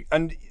big.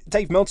 And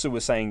Dave Meltzer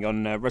was saying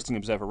on Wrestling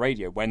Observer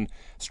Radio when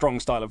Strong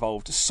Style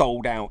Evolved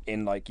sold out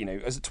in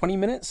is it 20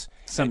 minutes?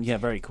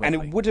 Very quickly. And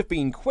it would have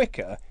been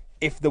quicker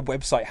if the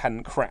website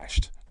hadn't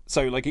crashed.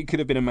 So it could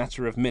have been a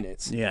matter of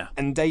minutes. Yeah.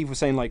 And Dave was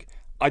saying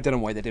I don't know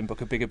why they didn't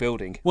book a bigger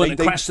building. Well, it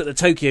crashed at the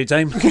Tokyo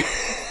Dome.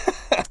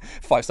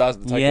 5 stars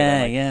at the Tokyo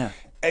Dome. Yeah.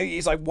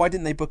 He's like, why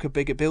didn't they book a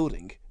bigger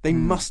building? They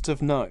must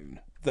have known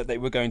that they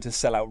were going to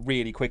sell out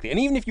really quickly. And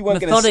even if you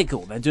weren't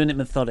methodical, they're doing it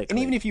methodically. And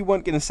even if you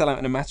weren't going to sell out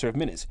in a matter of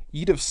minutes,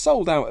 you'd have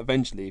sold out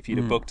eventually if you'd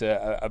have booked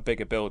a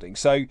bigger building.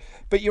 So,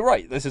 but you're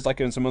right. This is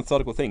some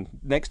methodical thing.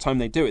 Next time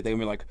they do it, they're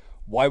going to be like,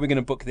 why are we going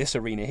to book this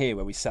arena here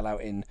where we sell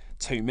out in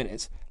 2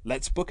 minutes?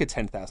 Let's book a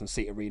 10,000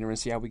 seat arena and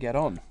see how we get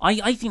on.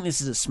 I think this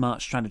is a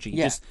smart strategy.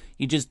 Yeah.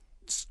 You just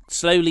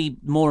slowly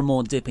more and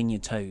more dipping your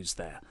toes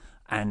there.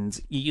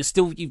 And you're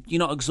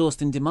not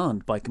exhausting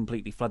demand by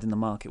completely flooding the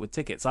market with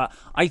tickets.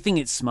 I think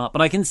it's smart,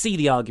 but I can see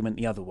the argument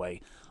the other way.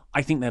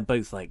 I think they're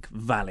both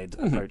valid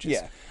approaches.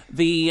 Yeah.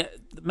 The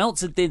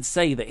Meltzer did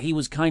say that he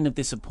was kind of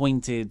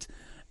disappointed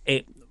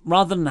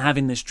rather than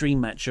having this dream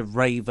match of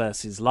Ray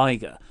versus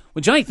Liger,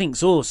 which I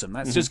think's awesome.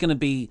 That's just going to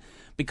be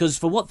because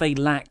for what they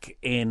lack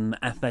in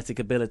athletic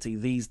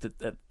ability,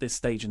 at this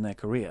stage in their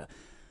career,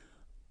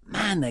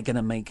 man, they're going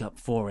to make up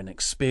for in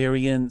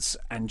experience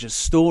and just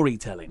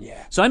storytelling.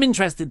 Yeah. So I'm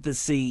interested to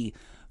see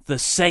the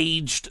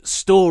saged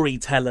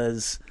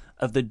storytellers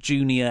of the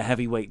junior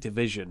heavyweight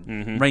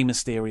division, Rey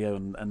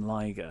Mysterio and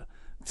Liger.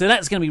 So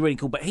that's going to be really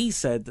cool. But he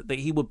said that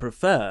he would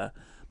prefer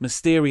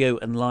Mysterio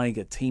and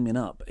Liger teaming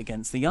up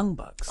against the Young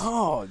Bucks.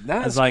 Oh,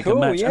 that's as cool, a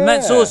match. yeah. And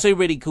that's also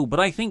really cool. But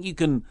I think you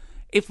can,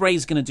 if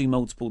Ray's going to do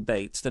multiple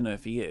dates, don't know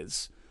if he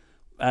is,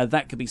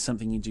 that could be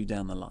something you do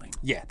down the line.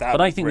 Yeah,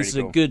 but I think really this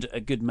is cool. a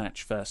good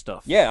match first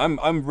off. Yeah,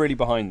 I'm really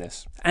behind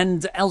this.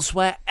 And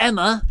elsewhere,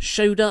 Emma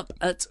showed up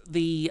at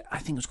the, I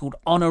think it was called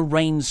Honor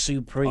Reigns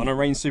Supreme. Honor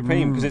Reigns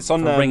Supreme, because it's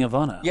on Ring of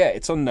Honor. Yeah,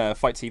 it's on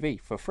Fight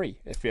TV for free.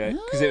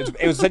 Because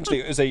it was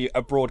essentially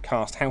a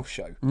broadcast house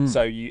show.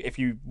 So if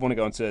you want to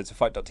go onto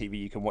Fight.tv,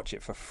 you can watch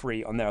it for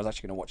free on there. I was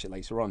actually going to watch it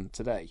later on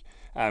today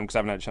because I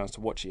haven't had a chance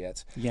to watch it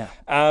yet. Yeah.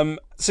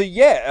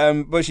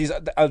 But she's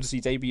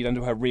obviously debuted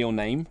under her real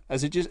name.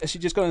 Has she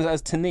just gone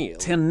as Tenille?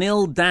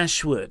 Tenille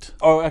Dashwood.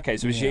 Oh, okay.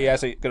 So she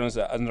has gone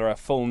under her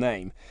full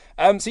name.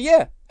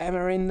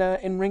 Emma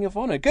in Ring of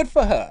Honor. Good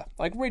for her.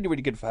 Really,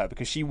 really good for her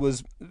because she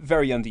was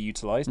very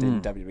underutilized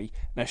in WWE.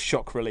 And a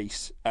shock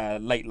release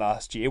late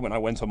last year when I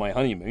went on my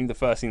honeymoon. The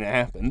first thing that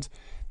happened,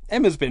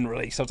 Emma's been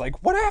released. I was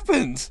like, what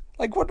happened?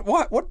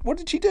 What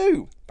did she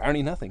do?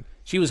 Apparently nothing.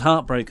 She was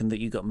heartbroken that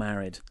you got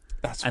married.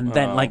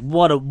 Then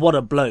what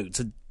a blow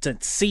to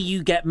see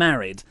you get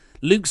married.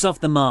 Luke's off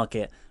the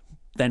market.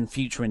 then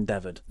future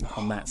endeavoured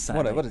on that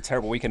Saturday. What a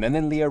terrible weekend. And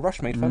then Leo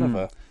Rush made fun of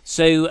her.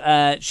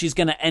 So she's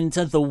going to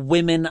enter the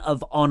Women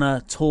of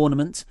Honour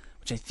tournament,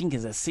 which I think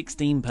is a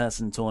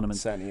 16-person tournament,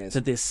 Certainly is.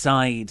 to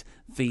decide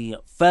the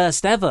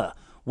first ever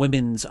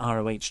women's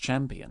ROH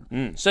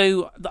champion.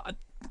 So,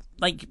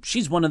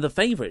 she's one of the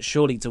favourites,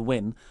 surely, to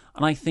win.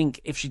 And I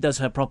think if she does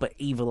her proper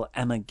Evil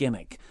Emma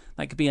gimmick,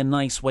 that could be a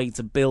nice way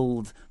to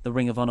build the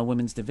Ring of Honour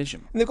women's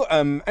division. And they've got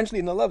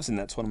Angelina Love's in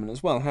that tournament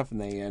as well, haven't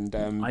they? And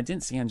I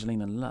didn't see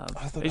Angelina Love.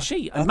 Is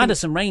she? I think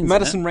Madison Rain's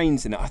Madison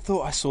Rain's in it. I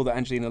thought I saw that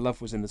Angelina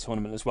Love was in the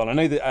tournament as well. I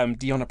know that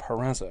Deonna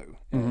Purrazzo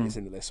is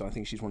in the list, so I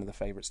think she's one of the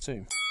favourites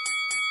too.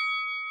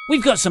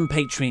 We've got some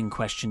Patreon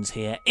questions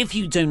here. If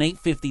you donate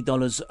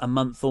 $50 a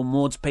month or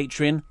more to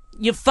Patreon,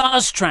 you're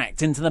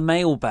fast-tracked into the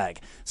mailbag.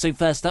 So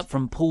first up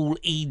from Paul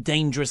E.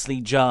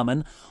 Dangerously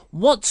German,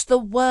 what's the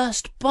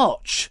worst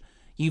botch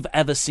you've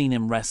ever seen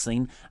in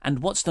wrestling,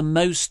 and what's the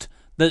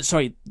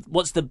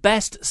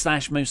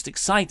best/most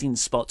exciting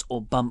spot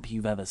or bump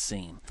you've ever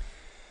seen?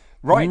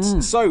 Right,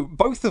 so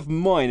both of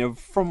mine are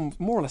from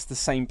more or less the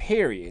same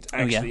period,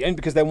 actually, and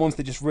because they're ones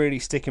that just really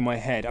stick in my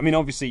head. I mean,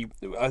 obviously,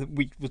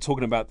 we were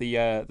talking about the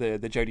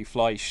Jodie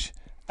Fleisch.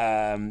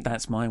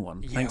 That's my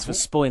one. Thanks for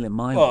spoiling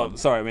my one. Oh,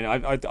 sorry. I mean,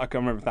 I can't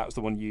remember if that was the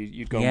one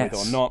you'd gone with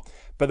or not.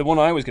 But the one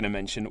I was going to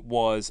mention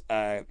was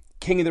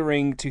King of the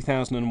Ring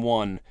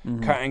 2001.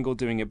 Kurt Angle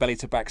doing a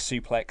belly-to-back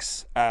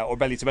suplex or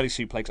belly-to-belly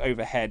suplex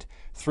overhead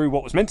through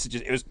what was meant to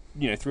it was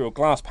through a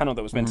glass panel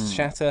that was meant to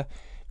shatter.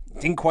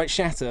 Didn't quite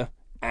shatter.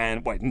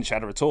 And it didn't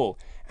shatter at all.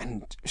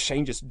 And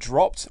Shane just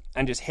dropped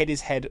and just hit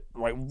his head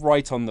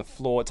right on the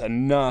floor. It's a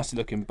nasty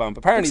looking bump.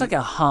 Apparently, it's like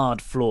a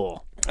hard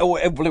floor. Oh,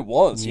 well, it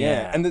was,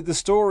 yeah. And the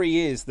story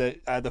is that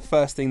the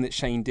first thing that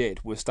Shane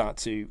did was start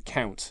to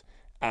count.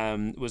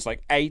 Was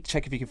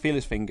check if he can feel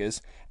his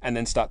fingers, and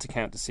then start to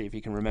count to see if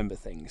he can remember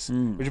things.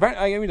 Which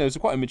apparently, is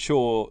quite a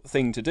mature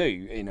thing to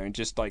do.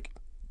 Just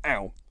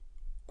ow,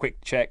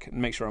 quick check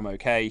and make sure I'm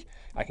okay.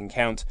 I can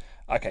count.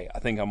 Okay, I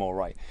think I'm all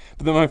right.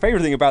 But then my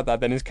favourite thing about that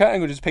then is Kurt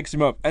Angle just picks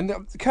him up, and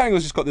Kurt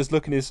Angle's just got this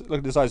look in his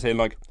eyes here,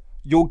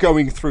 you're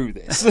going through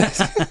this.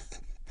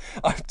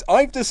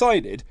 I've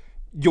decided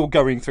you're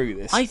going through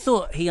this. I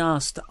thought he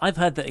asked. I've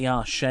heard that he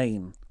asked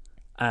Shane,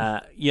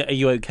 "Are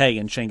you okay?"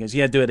 And Shane goes,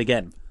 "Yeah, do it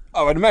again."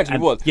 Oh, I'd imagine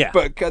it was. Yeah.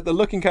 But the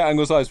look in Kurt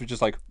Angle's eyes was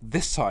just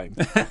this time,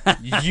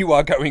 you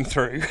are going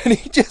through. And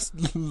he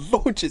just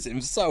launches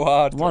him so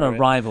hard. What a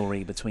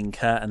rivalry between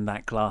Kurt and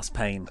that glass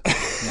pane.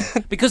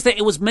 Because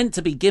it was meant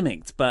to be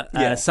gimmicked, but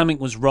something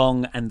was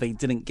wrong and they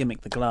didn't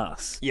gimmick the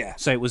glass. Yeah.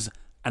 So it was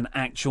an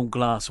actual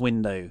glass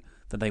window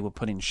that they were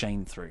putting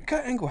Shane through.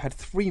 Kurt Angle had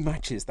 3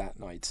 matches that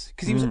night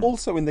because he was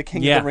also in the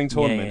King of the Ring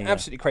tournament. Yeah.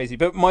 Absolutely crazy.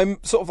 But my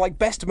sort of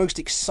best, most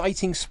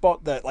exciting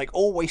spot that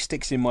always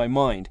sticks in my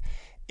mind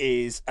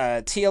is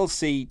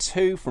TLC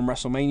 2 from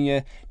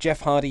WrestleMania.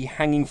 Jeff Hardy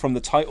hanging from the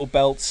title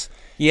belts,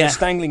 just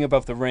dangling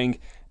above the ring.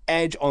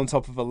 Edge on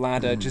top of a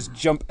ladder, just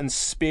jump and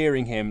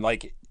spearing him.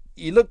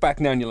 You look back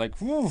now and you're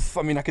like, oof.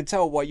 I mean, I could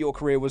tell why your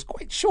career was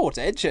quite short,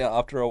 Edge,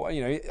 after all,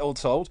 all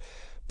told.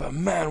 But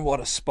man, what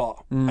a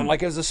spot! And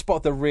it was a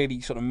spot that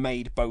really sort of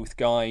made both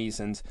guys.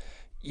 And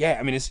yeah,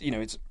 I mean,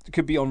 it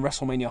could be on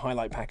WrestleMania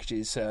highlight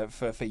packages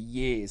for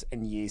years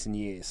and years and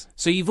years.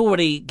 So you've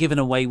already given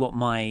away what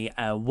my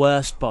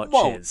worst botch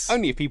is.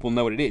 Only if people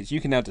know what it is.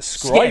 You can now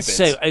describe it.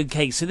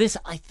 So this,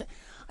 I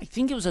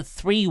think it was a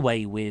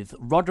 3-way with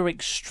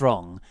Roderick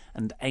Strong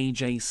and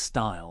AJ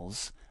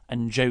Styles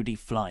and Jodie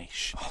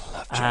Fleisch. I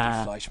love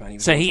Jodie Fleisch,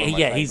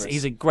 man.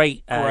 He's a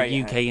great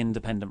UK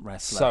independent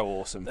wrestler. So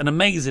awesome. An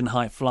amazing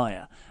high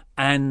flyer.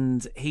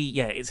 And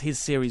it's his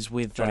series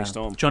with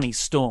Johnny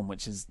Storm,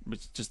 which is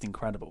just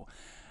incredible.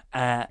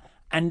 And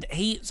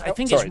it's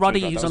Roddy who's on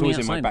the outside. I was always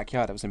in my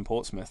backyard. I was in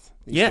Portsmouth.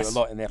 They used to do a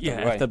lot in the FWA.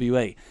 Yeah,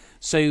 FWA.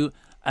 So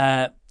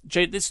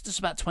this is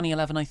about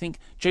 2011, I think.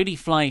 Jodie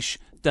Fleisch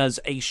does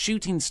a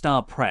shooting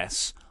star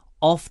press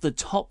off the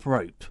top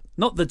rope,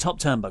 not the top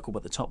turnbuckle,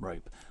 but the top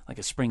rope, like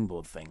a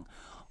springboard thing,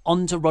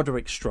 onto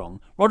Roderick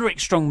Strong. Roderick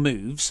Strong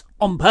moves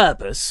on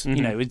purpose.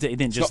 It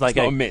didn't just not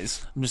a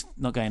Miz. I'm just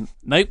not going.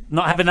 Nope,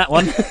 not having that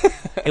one.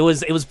 It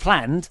was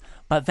planned,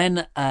 but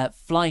then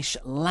Fleisch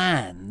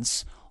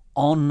lands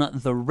on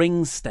the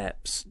ring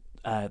steps.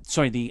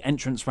 The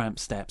entrance ramp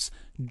steps,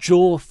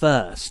 jaw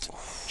first,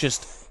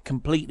 just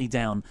completely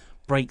down,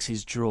 breaks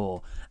his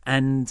jaw,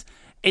 and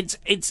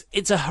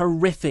it's a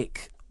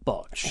horrific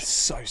botch. It's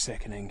so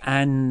sickening.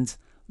 And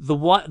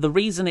the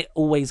reason it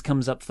always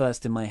comes up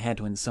first in my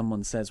head when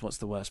someone says what's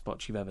the worst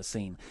botch you've ever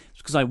seen is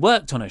because I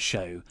worked on a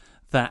show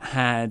that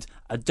had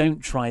a don't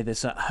try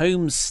this at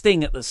home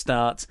sting at the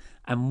start,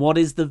 and what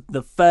is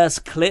the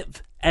first clip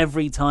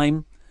every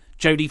time?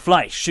 Jodie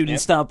Fleisch shooting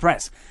star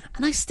press,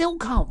 and I still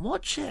can't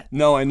watch it.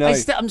 No, I know.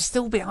 I'm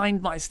still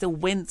behind, but I still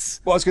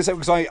wince. Well, I was going to say,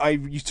 because I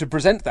used to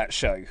present that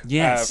show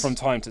from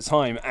time to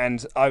time,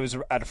 and I was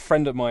at a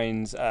friend of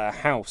mine's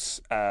house,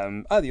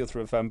 the author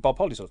of Bob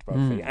Holly's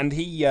autobiography, and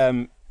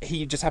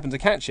he just happened to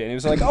catch it, and he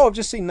was like, "Oh, I've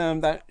just seen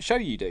that show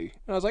you do," and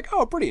I was like,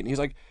 "Oh, brilliant." He was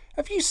like,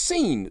 have you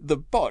seen the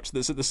botch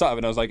that's at the start of it?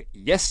 And I was like,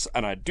 yes,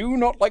 and I do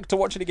not like to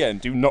watch it again.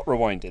 Do not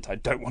rewind it. I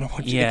don't want to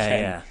watch it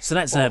again. Yeah. So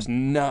that's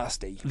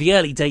nasty. The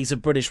early days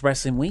of British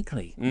Wrestling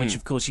Weekly, which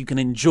of course you can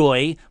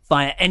enjoy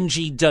via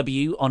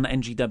NGW on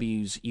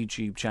NGW's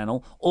YouTube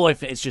channel, or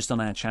if it's just on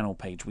our channel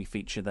page, we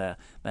feature their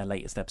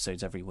latest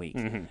episodes every week.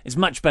 It's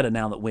much better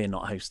now that we're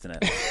not hosting it.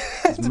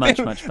 It's much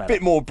better.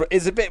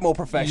 It's a bit more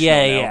professional.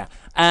 Yeah.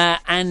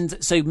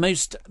 And so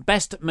most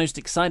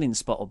exciting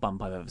spot or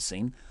bump I've ever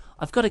seen,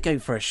 I've got to go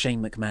for a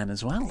Shane McMahon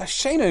as well.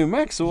 Shane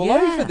O'Mac's all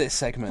over this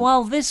segment.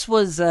 Well, this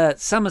was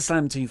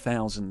SummerSlam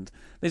 2000.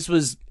 This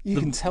was... You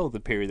can tell the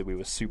period that we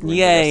were super into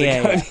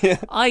Yeah.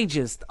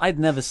 I'd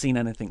never seen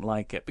anything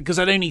like it, because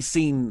I'd only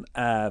seen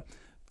the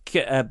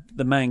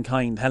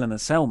Mankind Hell in a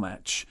Cell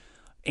match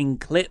in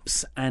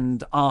clips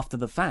and after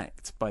the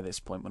fact by this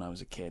point when I was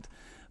a kid.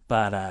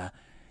 But,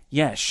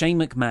 Shane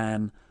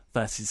McMahon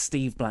versus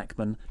Steve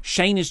Blackman.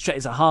 Shane is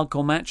a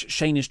hardcore match.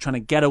 Shane is trying to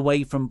get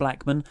away from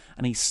Blackman,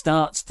 and he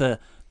starts to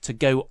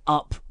go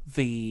up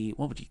the,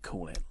 what would you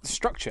call it? The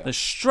structure. The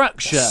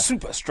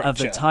superstructure of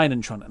the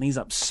Titantron, and he's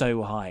up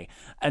so high.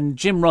 And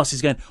Jim Ross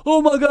is going,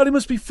 oh my God, he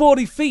must be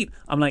 40 feet.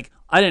 I'm like,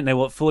 I don't know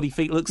what 40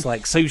 feet looks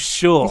like, so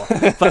sure.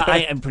 But I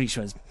am pretty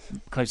sure it's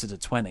closer to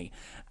 20.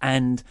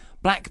 And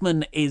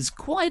Blackman is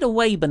quite a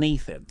way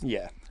beneath him.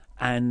 Yeah.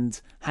 And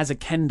has a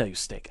kendo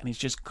stick, and he's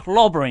just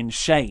clobbering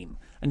Shane.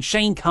 And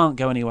Shane can't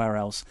go anywhere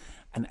else.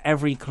 And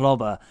every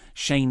clobber,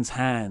 Shane's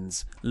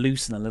hands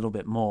loosen a little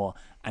bit more.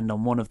 And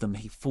on one of them,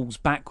 he falls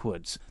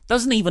backwards.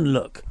 Doesn't even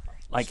look.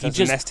 Like, he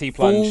just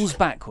falls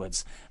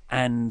backwards.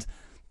 And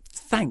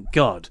thank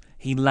God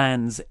he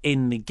lands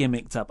in the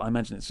gimmicked up, I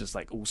imagine it's just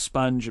like all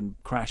sponge and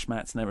crash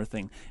mats and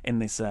everything in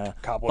this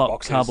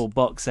cardboard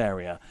box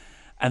area.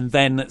 And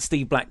then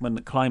Steve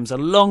Blackman climbs a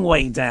long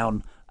way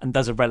down and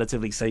does a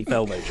relatively safe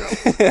elbow drop.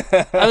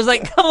 I was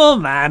like, come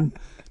on, man.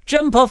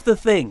 Jump off the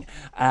thing.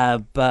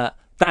 But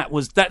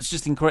that's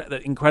just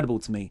incredible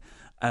to me.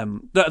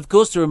 Of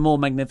course, there are more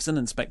magnificent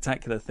and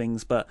spectacular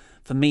things, but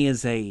for me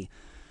as a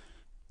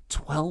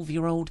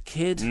 12-year-old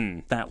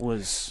kid, that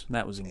was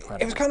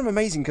incredible. It was kind of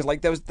amazing because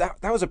like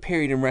that was a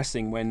period in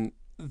wrestling when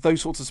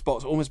those sorts of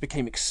spots almost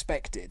became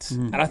expected.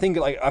 And I think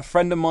like a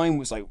friend of mine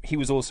was like, he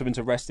was also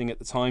into wrestling at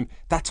the time.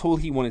 That's all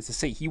he wanted to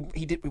see. He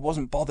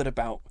wasn't bothered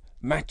about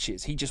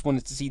matches. He just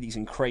wanted to see these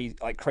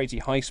crazy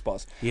high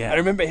spots. Yeah. I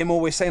remember him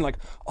always saying like,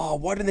 oh,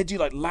 why don't they do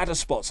like ladder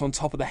spots on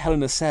top of the Hell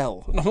in a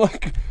Cell? And I'm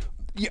like,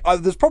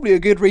 there's probably a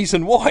good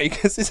reason why,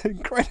 because it's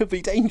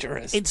incredibly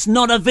dangerous. It's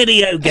not a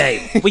video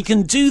game. We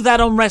can do that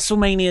on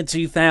WrestleMania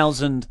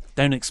 2000.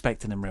 Don't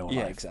expect it in real life.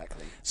 Yeah,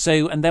 exactly.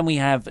 So, and then we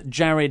have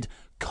Jared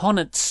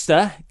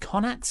Conatster.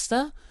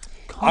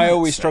 I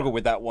always struggle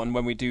with that one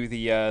when we do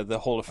the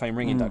Hall of Fame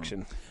ring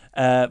induction.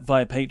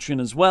 Via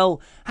Patreon as well.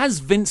 Has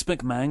Vince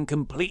McMahon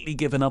completely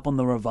given up on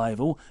the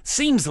Revival?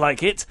 Seems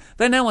like it.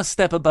 They're now a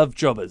step above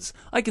jobbers.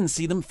 I can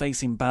see them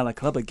facing Balor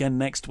Club again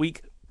next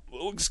week.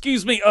 Oh,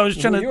 excuse me, I was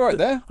trying you right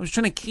there? I was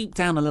trying to keep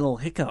down a little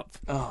hiccup.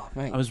 Oh,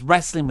 mate. I was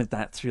wrestling with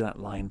that through that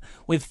line.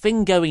 With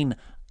Finn going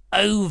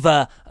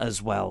over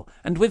as well.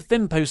 And with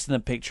Finn posting a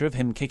picture of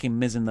him kicking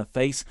Miz in the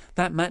face,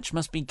 that match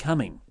must be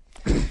coming.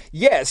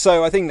 Yeah,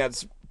 so I think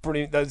that's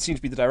brilliant. That seems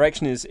to be the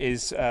direction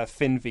is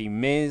Finn v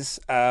Miz.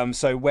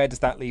 So where does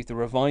that leave the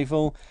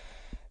Revival?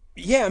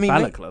 Yeah, I mean...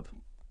 Balor Club.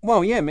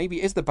 Well, yeah,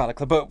 maybe it is the Balor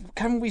Club, but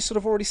haven't we sort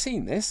of already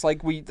seen this?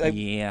 Like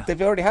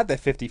they've already had their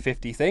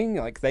 50-50 thing.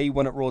 Like they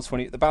won at Raw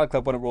 20, the Balor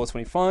Club won at Raw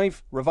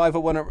 25,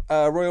 Revival won at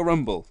Royal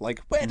Rumble.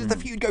 Like where does the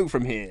feud go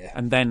from here?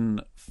 And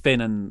then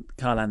Finn and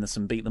Carl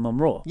Anderson beat them on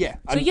Raw. Yeah.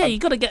 So you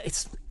got to get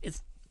it's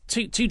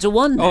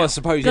 2-1 now. Oh, I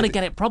suppose. Got to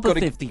get it proper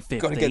 50-50.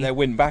 Got to get their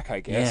win back, I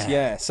guess.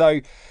 Yeah. So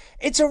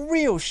it's a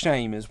real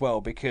shame as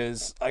well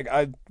because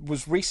I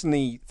was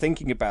recently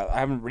thinking about. I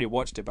haven't really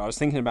watched it, but I was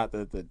thinking about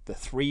the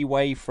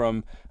 3-way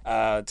from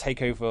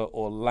Takeover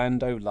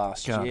Orlando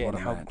last year and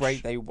how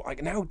great they were,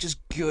 and how just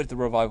good the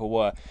Revival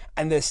were.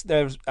 And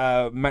there's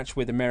a match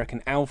with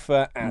American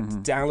Alpha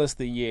at Dallas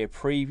the year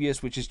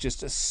previous, which is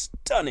just a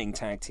stunning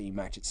tag team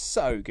match. It's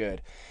so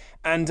good,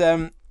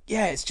 and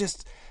it's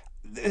just.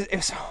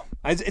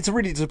 It's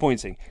really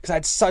disappointing because I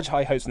had such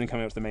high hopes when they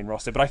coming up to the main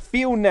roster, but I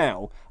feel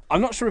now,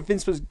 I'm not sure if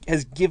Vince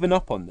has given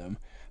up on them,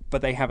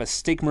 but they have a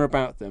stigma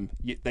about them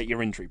that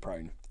you're injury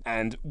prone.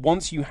 And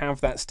once you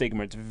have that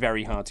stigma, it's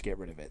very hard to get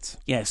rid of it.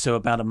 Yeah, so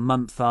about a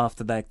month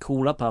after their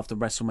call-up, after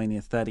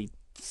WrestleMania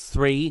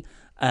 33,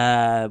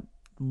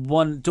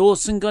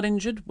 Dawson got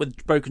injured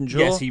with broken jaw.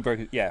 Yes, he broke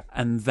it, yeah.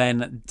 And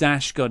then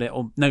Dash got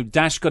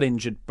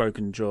injured,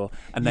 broken jaw.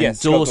 And then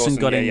Dawson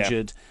got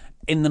injured. Yeah.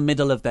 In the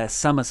middle of their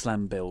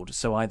SummerSlam build,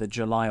 so either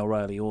July or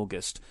early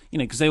August,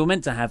 because they were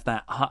meant to have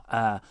that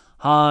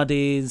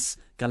Hardys,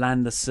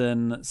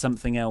 Galanderson,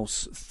 something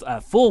else,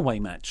 4-way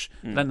match.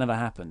 That never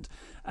happened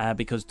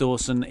because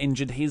Dawson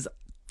injured his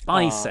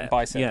bicep.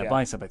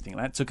 Bicep, I think.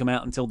 That took him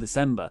out until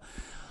December.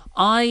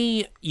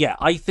 I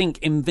think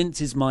in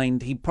Vince's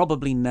mind, he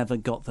probably never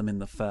got them in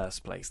the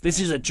first place. This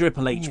is a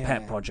Triple H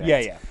pet project.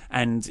 Yeah.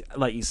 And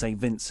like you say,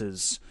 Vince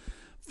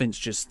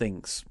just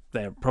thinks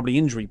they're probably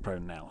injury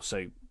prone now,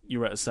 so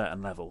you're at a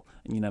certain level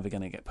and you're never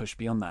going to get pushed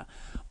beyond that.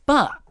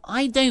 But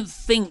I don't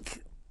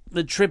think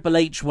the Triple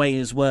H way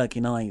is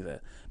working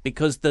either,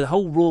 because the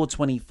whole Raw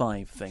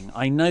 25 thing,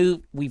 I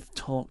know we've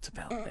talked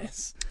about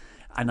this,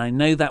 and I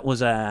know that was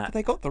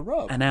they got the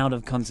rub. An out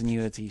of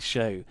continuity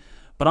show.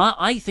 But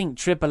I think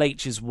Triple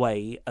H's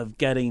way of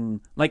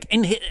getting, like,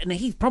 and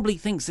he probably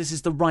thinks this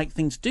is the right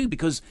thing to do,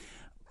 because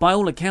by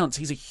all accounts,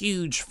 he's a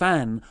huge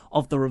fan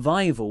of the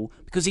Revival,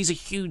 because he's a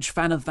huge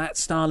fan of that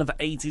style of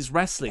 80s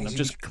wrestling, of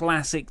just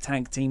classic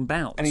tag team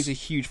bouts. And he's a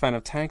huge fan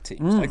of tag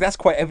teams. Like, that's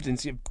quite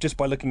evident just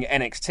by looking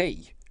at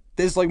NXT.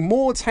 There's, like,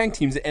 more tag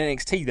teams at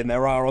NXT than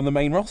there are on the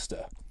main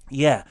roster.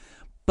 Yeah,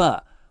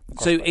 but,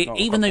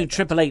 even though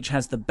Triple H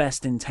has the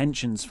best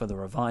intentions for the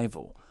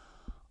Revival,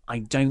 I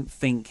don't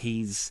think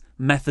his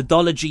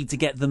methodology to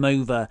get them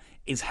over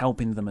is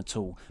helping them at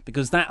all.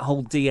 Because that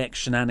whole DX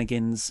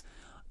shenanigans,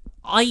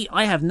 I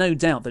have no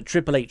doubt that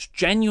Triple H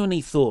genuinely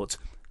thought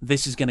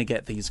this is going to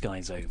get these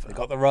guys over. They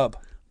got the rub.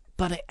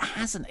 But it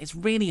hasn't. It's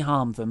really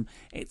harmed them.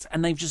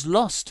 And they've just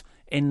lost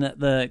in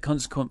the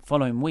consequent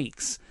following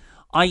weeks.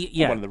 One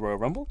of the Royal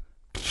Rumble.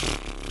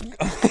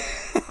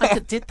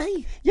 Did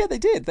they? Yeah, they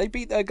did. They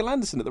beat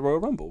Galanderson at the Royal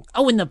Rumble.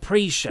 Oh, in the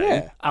pre-show?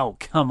 Yeah. Oh,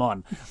 come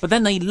on. But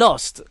then they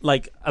lost,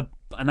 like,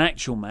 an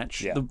actual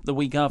match the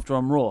week after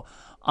on Raw.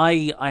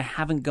 I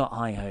haven't got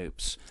high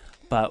hopes.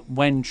 But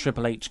when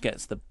Triple H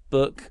gets the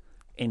book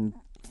in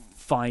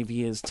 5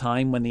 years'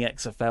 time, when the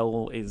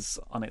XFL is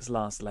on its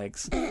last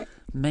legs,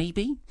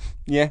 maybe?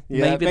 Yeah.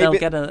 Maybe they'll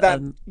get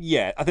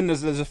Yeah, I think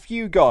there's a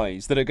few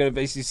guys that are going to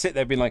basically sit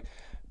there being like,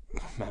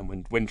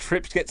 man, when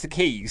Trips gets the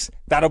keys,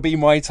 that'll be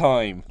my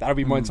time. That'll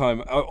be my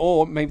time.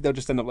 Or maybe they'll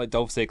just end up like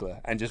Dolph Ziggler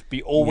and just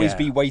always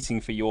be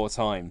waiting for your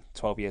time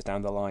 12 years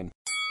down the line.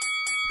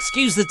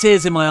 Excuse the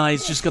tears in my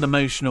eyes, just got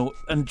emotional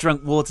and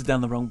drunk water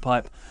down the wrong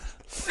pipe.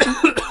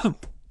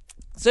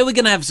 So we're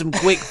going to have some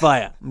quick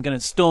fire. I'm going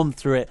to storm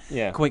through it.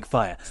 Yeah. Quick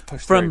fire.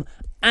 From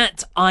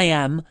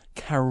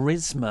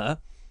 @IamCharisma.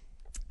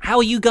 How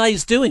are you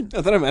guys doing?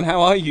 I don't know, man. How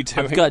are you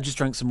doing? I just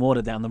drank some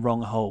water down the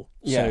wrong hole.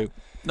 Yeah. So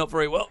not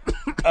very well.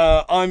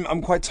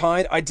 I'm quite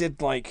tired. I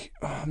did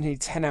nearly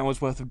 10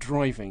 hours worth of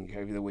driving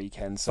over the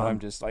weekend, so I'm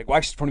just like, well,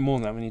 actually, it's probably more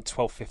than that. We need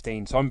 12,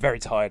 15, so I'm very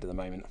tired at the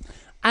moment.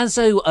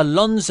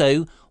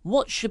 Alonso,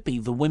 what should be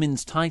the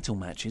women's title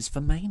matches for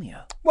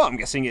Mania? Well, I'm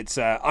guessing it's.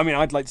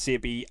 I'd like to see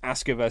it be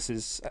Asuka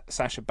versus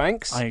Sasha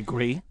Banks. I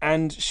agree.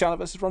 And Charlotte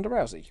versus Ronda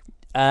Rousey.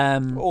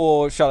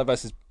 Or Charlotte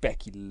versus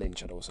Becky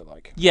Lynch. I'd also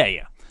like.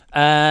 Yeah.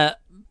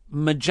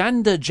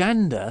 Majanda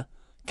Janda,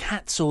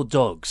 cats or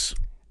dogs?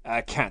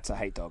 Cats. I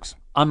hate dogs.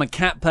 I'm a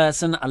cat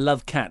person. I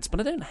love cats,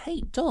 but I don't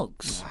hate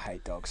dogs. I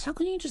hate dogs. How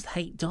can you just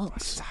hate dogs? I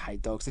just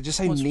hate dogs. They're just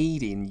so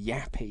needy and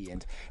yappy,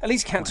 and at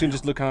least cats can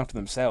just look after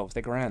themselves.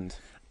 They're grand.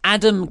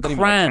 Adam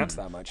Cran,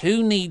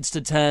 who needs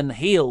to turn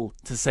heel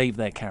to save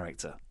their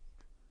character?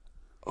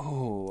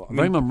 Oh,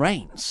 Roman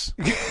Reigns,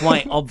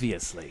 quite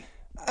obviously.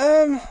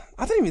 I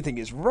don't even think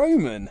it's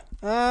Roman.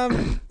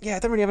 I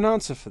don't really have an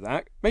answer for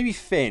that. Maybe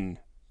Finn.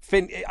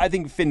 I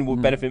think Finn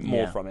would benefit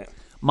more from it.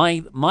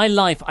 My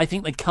life, I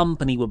think the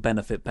company would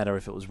benefit better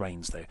if it was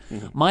Reigns, though.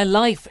 Mm-hmm. My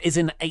life is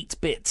in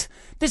 8-bit.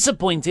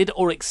 Disappointed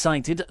or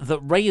excited that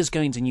Rey is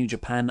going to New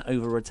Japan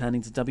over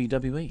returning to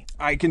WWE?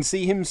 I can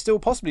see him still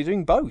possibly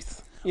doing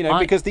both.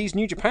 Because these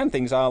New Japan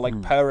things are like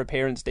per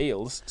appearance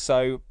deals,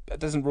 so it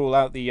doesn't rule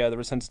out the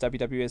return to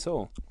WWE at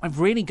all. I've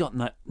really got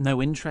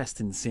no interest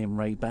in seeing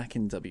Rey back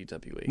in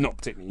WWE. Not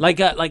particularly.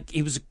 Like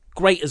he was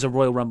great as a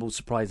Royal Rumble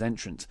surprise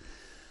entrant,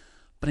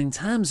 but in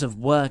terms of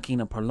working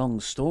a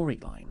prolonged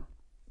storyline,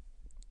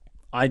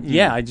 I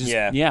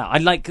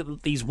like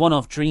these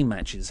one-off dream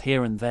matches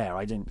here and there.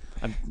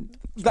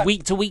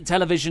 Week-to-week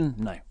television,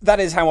 no.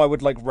 That is how I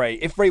would like Rey.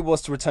 If Rey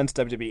was to return to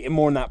WWE,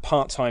 more in that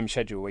part-time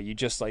schedule where you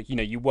just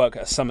you work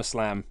at a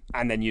SummerSlam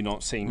and then you're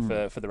not seen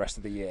for the rest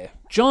of the year.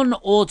 John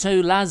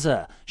Otto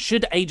Lazar.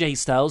 Should AJ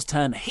Styles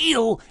turn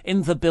heel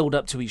in the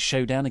build-up to his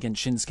showdown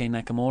against Shinsuke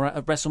Nakamura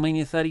at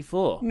WrestleMania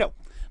 34?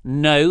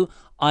 No,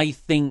 I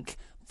think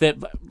that...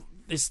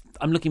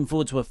 I'm looking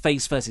forward to a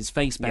face versus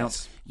face bout.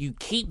 Yes. You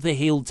keep the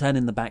heel turn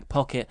in the back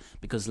pocket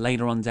because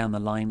later on down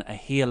the line, a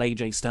heel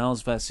AJ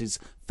Styles versus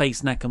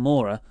face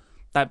Nakamura,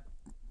 that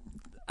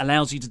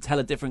allows you to tell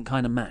a different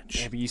kind of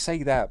match. Yeah, but you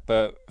say that,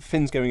 but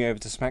Finn's going over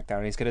to SmackDown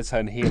and he's going to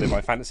turn heel in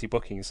my fantasy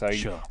booking, so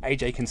sure.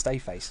 AJ can stay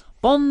face.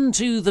 On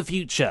to the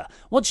future.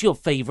 What's your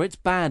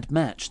favourite bad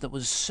match that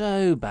was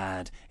so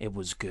bad it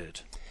was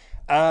good?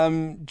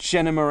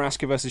 Jenna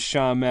Maraska versus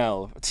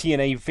Sharmell,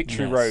 TNA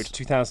Victory Road,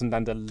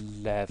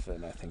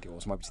 2011, I think it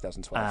was, might be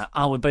 2012.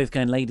 We're both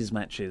going ladies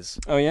matches.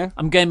 Oh yeah,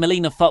 I'm going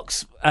Melina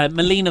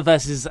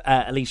versus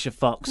Alicia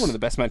Fox. One of the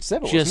best matches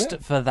ever, just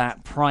wasn't it? For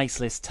that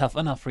priceless, tough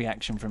enough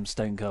reaction from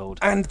Stone Cold.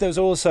 And there's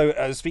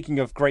also, speaking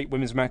of great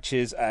women's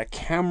matches,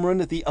 Cameron,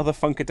 the other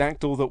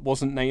Funkadactyl that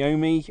wasn't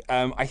Naomi.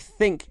 I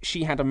think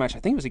she had a match.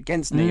 I think it was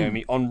against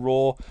Naomi on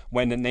Raw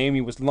when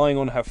Naomi was lying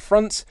on her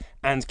front,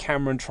 and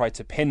Cameron tried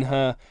to pin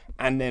her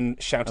and then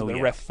shouted at the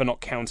ref for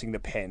not counting the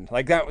pin.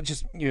 Like, that would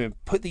just,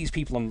 put these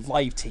people on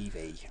live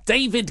TV.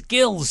 David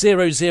Gill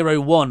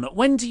 001.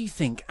 When do you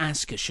think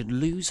Asuka should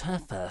lose her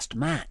first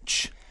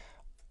match?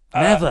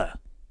 Never.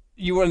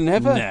 You will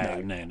never?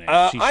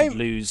 No. She should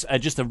lose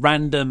just a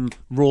random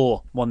Raw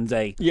one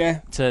day.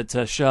 Yeah.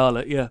 To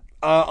Charlotte, yeah.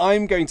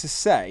 I'm going to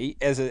say,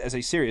 as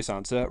a serious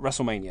answer,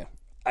 WrestleMania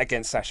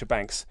against Sasha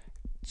Banks.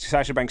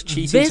 Sasha Banks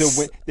cheating to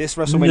win this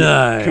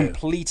WrestleMania,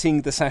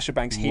 completing the Sasha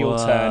Banks heel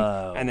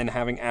turn, and then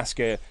having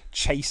Asuka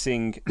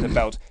chasing the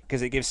belt,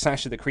 because it gives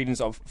Sasha the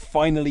credence of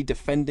finally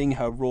defending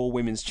her Raw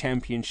Women's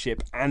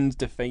Championship and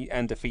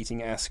defeating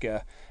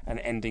Asuka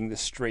and ending the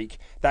streak.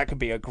 That could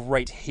be a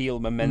great heel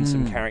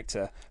momentum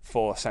character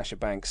for Sasha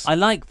Banks. I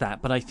like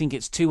that, but I think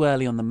it's too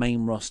early on the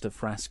main roster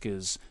for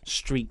Asuka's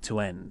streak to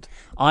end.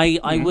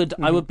 I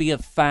would be a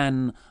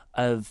fan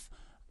of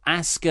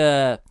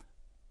Asuka,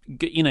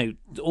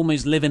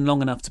 almost living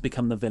long enough to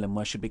become the villain,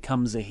 where she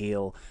becomes a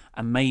heel,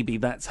 and maybe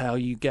that's how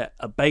you get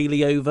a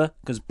Bayley over,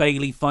 because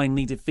Bayley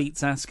finally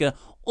defeats Asuka,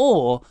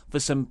 or, for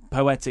some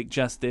poetic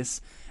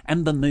justice,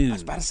 Ember Moon. I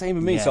was about to say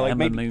Ember Moon. Yeah, so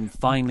Ember Moon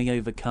finally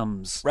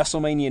overcomes.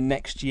 WrestleMania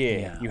next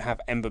year, you have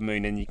Ember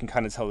Moon, and you can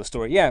kind of tell the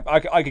story. Yeah,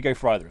 I could go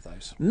for either of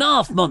those.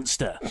 Narf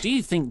Monster. Do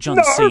you think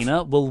John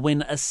Cena will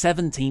win a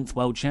 17th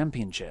World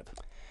Championship?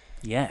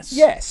 Yes.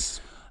 Yes.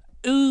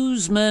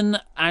 Usman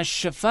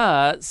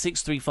Ashafar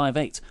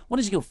 6358.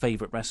 What is your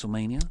favourite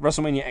WrestleMania?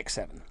 WrestleMania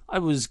X7. I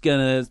was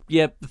gonna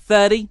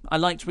 30. I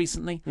liked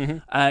recently.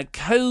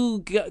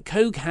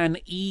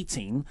 Kogan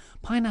eating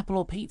pineapple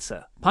or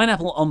pizza?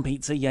 Pineapple on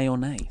pizza, yay or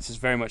nay? This is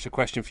very much a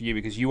question for you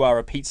because you are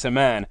a pizza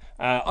man.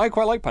 I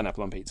quite like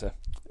pineapple on pizza.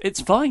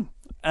 It's fine.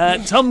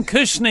 Tom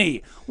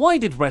Cushney. Why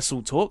did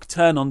Wrestle Talk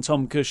turn on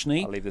Tom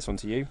Cushney? I'll leave this one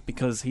to you.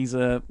 Because he's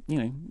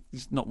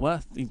he's not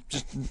worth. He's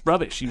just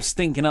rubbish. He was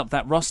stinking up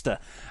that roster.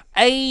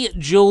 A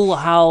Jewel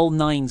Hull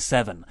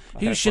 97.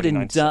 Who should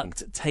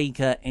induct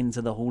Taker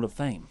into the Hall of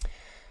Fame?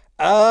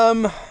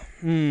 Kane,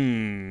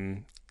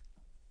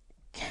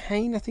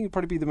 I think, would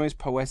probably be the most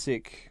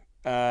poetic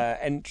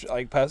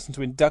person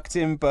to induct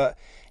him, but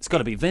it's got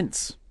to be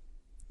Vince.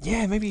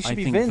 Yeah, maybe it should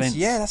be Vince.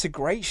 Yeah, that's a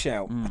great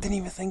shout. I didn't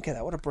even think of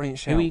that. What a brilliant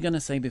shout. Who are you going to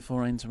say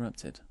before I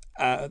interrupted?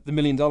 The $1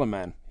 Million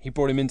Man. He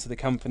brought him into the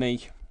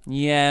company.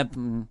 Yeah.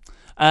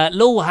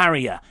 Lowell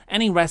Harrier.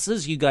 Any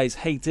wrestlers you guys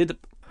hated,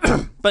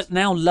 but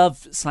now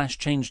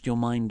love/changed your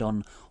mind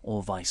on,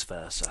 or vice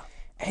versa?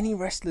 Any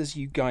wrestlers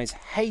you guys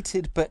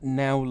hated, but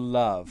now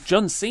love?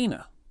 John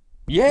Cena.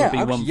 Yeah,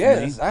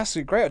 that's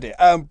a great idea.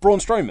 Braun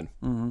Strowman.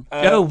 Mm-hmm.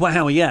 Oh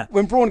wow, yeah.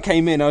 When Braun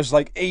came in, I was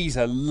like, he's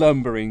a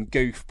lumbering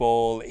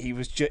goofball. He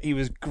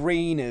was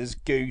green as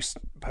goose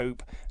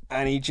poop,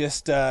 and he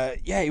just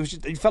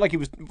he felt like he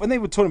was. When they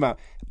were talking about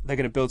they're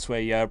going to build to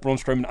a Braun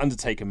Strowman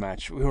Undertaker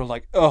match, we were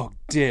like, oh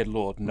dear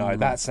Lord, no,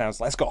 that's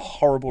got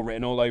horrible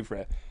written all over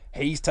it.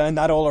 He's turned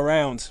that all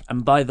around.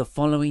 And by the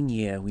following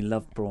year, we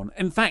loved Braun.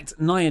 In fact,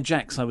 Nia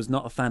Jax I was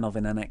not a fan of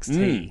in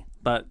NXT,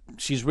 but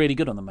she's really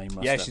good on the main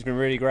roster. Yeah, she's been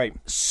really great.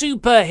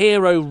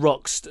 Superhero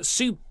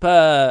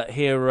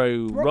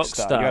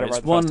rockstar.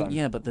 It's one,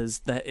 yeah, but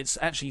it's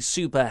actually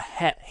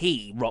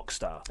he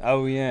rockstar.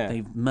 Oh yeah,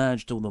 they've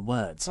merged all the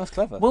words. That's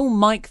clever. Will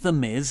Mike the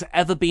Miz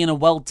ever be in a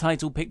world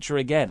title picture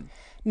again?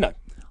 No.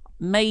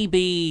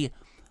 Maybe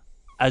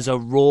as a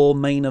Raw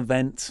main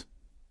event.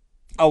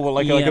 Oh, well,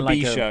 like a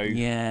B show.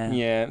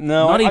 Yeah.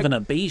 No, not even a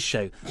B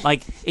show.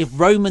 Like, if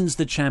Roman's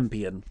the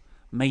champion,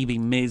 maybe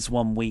Miz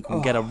one week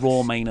will get a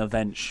Raw main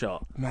event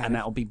shot, and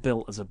that'll be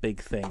built as a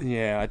big thing.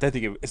 Yeah, I don't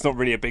think it's not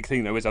really a big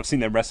thing, though, is I've seen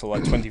them wrestle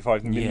like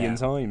 25 million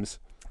times.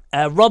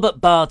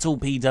 Robert Bartle,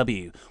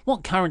 PW.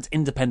 What current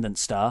independent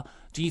star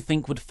do you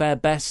think would fare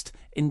best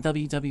in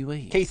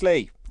WWE? Keith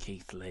Lee.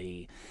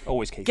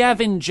 Always Keith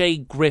Gavin Lee. J.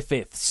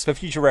 Griffiths. For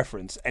future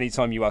reference,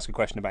 anytime you ask a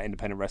question about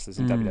independent wrestlers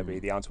in WWE,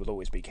 the answer will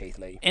always be Keith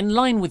Lee. In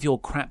line with your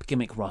crap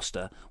gimmick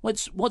roster,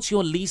 what's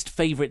your least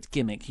favourite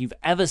gimmick you've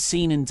ever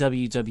seen in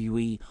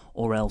WWE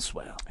or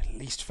elsewhere?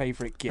 Least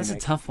favourite gimmick?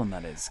 That's a tough one,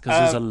 that is, because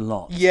there's a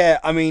lot. Yeah,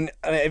 I mean,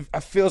 it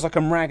feels like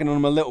I'm ragging on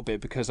them a little bit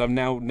because I've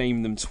now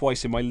named them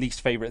twice in my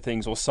least favourite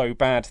things or so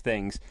bad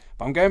things.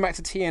 But I'm going back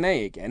to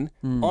TNA again,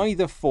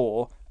 either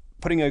for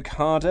putting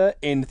Okada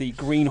in the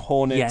Green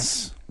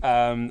Hornets,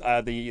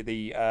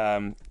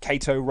 the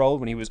Kato role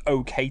when he was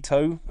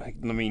Kato. I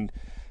mean,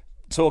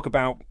 talk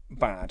about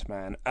bad,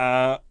 man.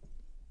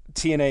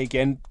 TNA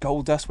again,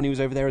 Goldust when he was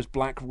over there as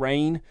Black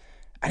Rain,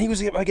 and he was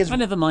against. I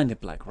never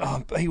minded Black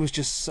Rain. But he was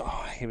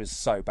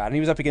so bad, and he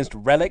was up against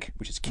Relic,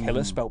 which is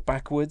killer spelled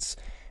backwards.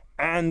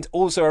 And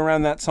also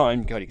around that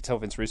time, God, you could tell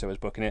Vince Russo was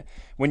booking it,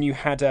 when you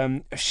had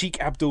Sheikh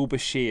Abdul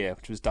Bashir,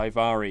 which was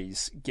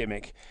Daivari's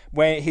gimmick,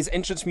 where his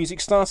entrance music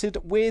started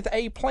with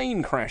a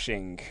plane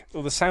crashing,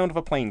 or the sound of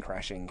a plane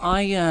crashing.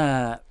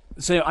 I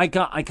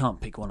can't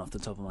pick one off the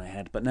top of my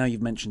head, but now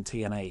you've mentioned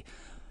TNA.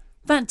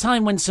 That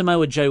time when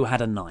Samoa Joe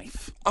had a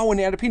knife. Oh, and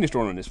he had a penis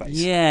drawn on his face.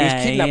 Yeah, he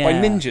was kidnapped by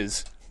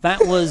ninjas.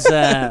 That was...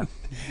 Then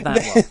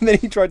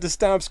he tried to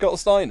stab Scott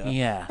Steiner.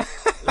 Yeah.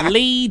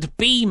 Lead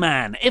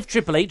B-Man. If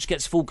Triple H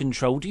gets full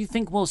control, do you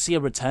think we'll see a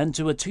return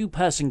to a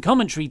two-person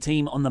commentary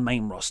team on the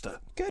main roster?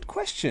 Good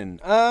question.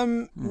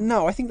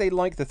 No, I think they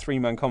like the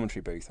three-man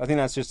commentary booth. I think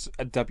that's just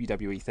a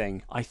WWE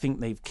thing. I think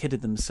they've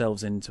kidded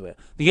themselves into it.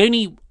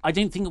 I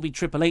don't think it'll be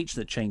Triple H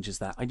that changes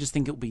that. I just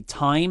think it'll be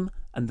time,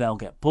 and they'll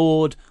get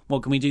bored.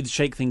 What can we do to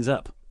shake things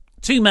up?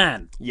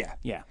 Two-man. Yeah.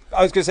 Yeah.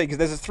 I was going to say, because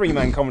there's a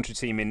three-man commentary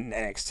team in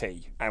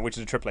NXT, which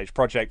is a Triple H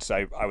project,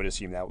 so I would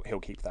assume that he'll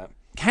keep that.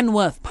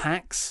 Kenworth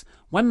Pax.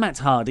 When Matt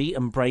Hardy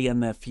and Bray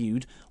end their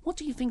feud, what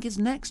do you think is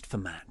next for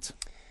Matt?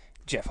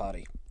 Jeff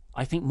Hardy.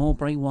 I think more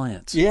Bray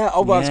Wyatt. Yeah, I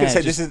was going to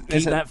say, this is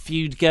keep that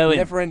feud going.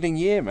 Never-ending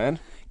year, man.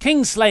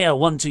 Kingslayer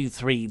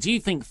 123. Do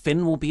you think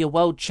Finn will be a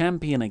world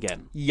champion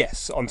again?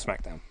 Yes, on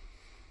SmackDown.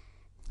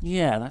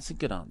 Yeah, that's a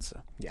good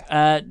answer.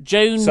 Yeah.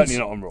 Jones. Certainly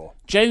not on Raw.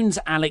 Jones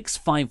Alex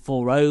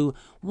 540.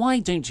 Why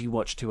don't you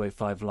watch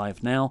 205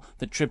 Live now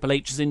that Triple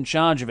H is in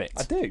charge of it?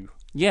 I do.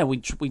 Yeah, we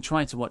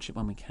try to watch it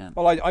when we can.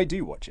 Well, I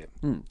do watch it.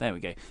 There we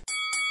go.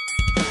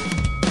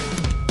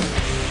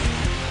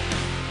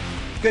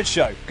 Good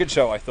show,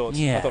 I thought.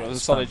 Yeah, I thought it was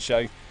a solid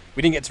show.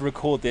 We didn't get to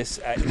record this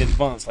in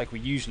advance like we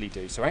usually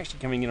do, so actually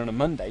coming in on a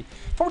Monday,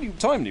 probably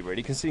timely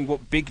really, considering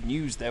what big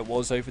news there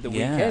was over the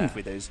weekend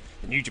with those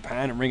the New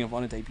Japan and Ring of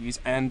Honor debuts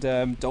and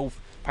Dolph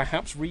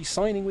perhaps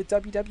re-signing with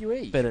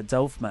WWE. Bit of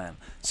Dolph, man.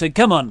 So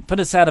come on, put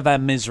us out of our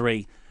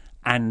misery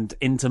and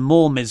into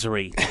more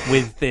misery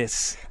with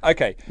this.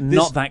 Okay,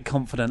 not that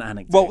confident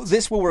anecdote. Well,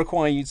 this will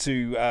require you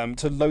to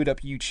load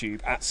up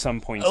YouTube at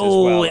some point as well.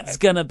 Oh, it's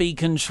gonna be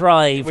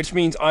contrived. Which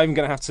means I'm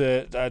going to have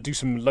to do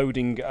some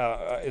loading,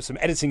 some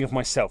editing of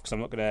myself, because I'm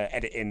not going to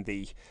edit in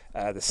the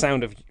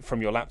sound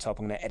from your laptop.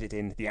 I'm going to edit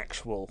in the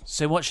actual.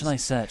 So what should I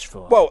search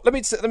for? Well, let me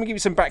give you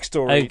some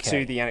backstory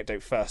to the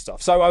anecdote first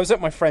off. So I was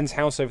at my friend's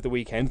house over the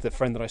weekend, the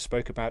friend that I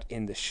spoke about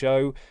in the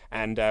show,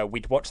 and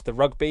we'd watched the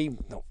rugby.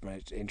 Not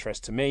much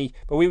interest to me.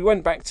 But we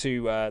went back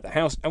to the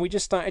house and we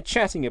just started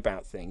chatting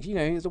about things. You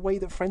know, the way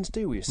that friends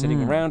do. We were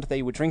sitting around,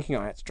 they were drinking,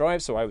 I had to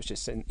drive, so I was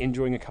just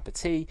enjoying a cup of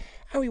tea,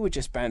 and we were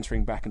just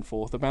bantering back and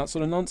forth about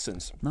sort of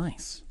nonsense.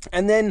 Nice.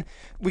 And then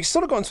we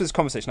sort of got into this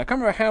conversation, I can't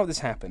remember how this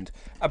happened,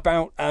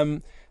 about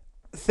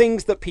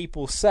things that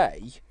people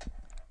say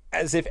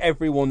as if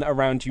everyone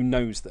around you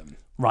knows them.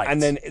 Right.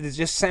 And then it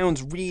just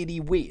sounds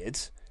really weird.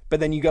 But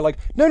then you go like,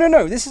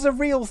 no, this is a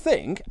real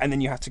thing. And then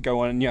you have to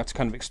go on and you have to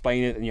kind of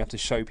explain it and you have to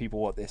show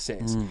people what this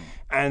is.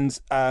 And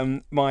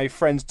my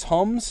friend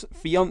Tom's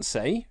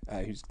fiance,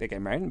 they're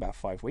getting married in about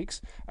 5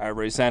 weeks,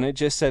 Rosanna,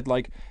 just said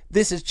like,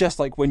 this is just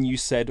like when you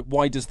said,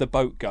 why does the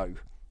boat go?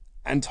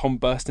 And Tom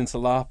burst into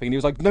laughing. And he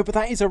was like, no, but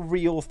that is a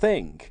real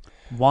thing.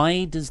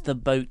 Why does the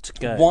boat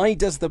go? Why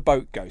does the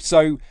boat go?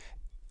 So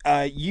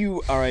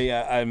you are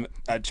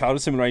a child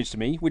of similar age to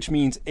me, which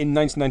means in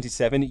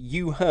 1997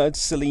 you heard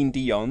Celine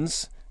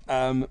Dion's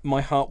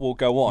My Heart Will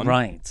Go On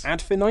ad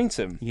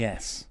infinitum.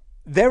 Yes.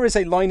 There is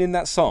a line in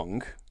that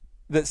song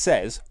that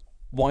says,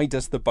 why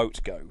does the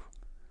boat go?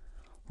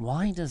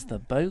 Why does the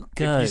boat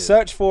go? If you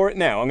search for it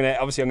now, I'm going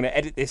to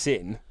edit this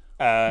in.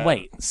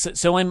 Wait,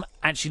 so I'm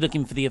actually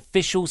looking for the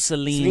official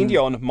Celine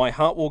Dion, My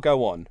Heart Will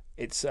Go On.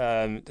 It's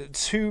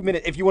 2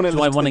 minutes. If you want to,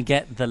 do I want to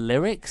get the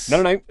lyrics?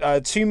 No.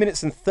 2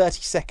 minutes and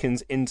 30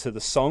 seconds into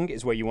the song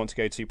is where you want to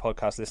go to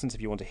podcast listens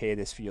if you want to hear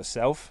this for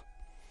yourself.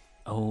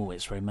 Oh,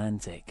 it's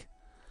romantic.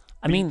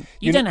 I mean,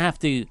 you don't have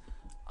to.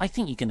 I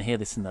think you can hear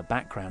this in the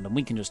background, and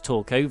we can just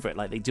talk over it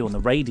like they do on the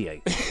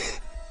radio.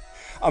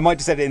 I might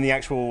just edit in the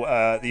actual,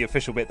 the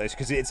official bit though,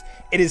 because it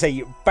is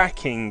a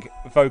backing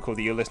vocal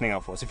that you're listening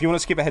out for. So if you want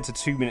to skip ahead to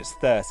 2 minutes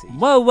 30.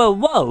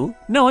 Whoa!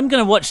 No, I'm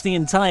going to watch the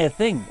entire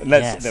thing.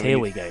 Here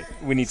we go.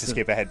 We need to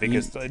skip ahead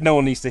because no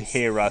one needs to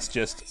hear us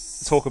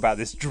just talk about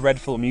this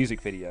dreadful music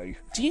video.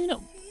 Do you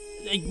know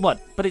what?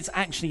 But it's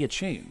actually a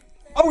tune.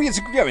 Oh,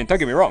 yes, I mean, don't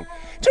get me wrong.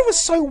 Do you know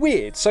what's so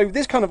weird? So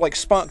this kind of like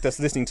sparked us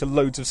listening to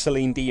loads of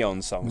Celine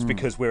Dion songs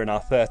because we're in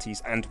our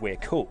 30s and we're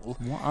cool.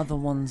 What other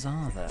ones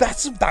are there?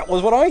 That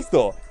was what I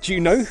thought. Do you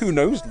know who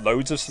knows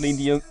loads of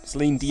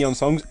Celine Dion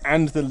songs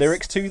and the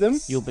lyrics to them?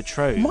 Your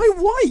betrothed. My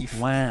wife.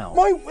 Wow.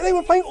 They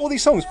were playing all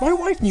these songs. My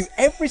wife knew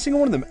every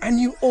single one of them and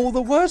knew all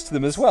the words to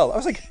them as well. I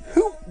was like,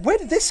 where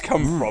did this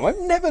come from? I've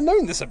never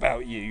known this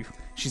about you.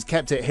 She's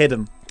kept it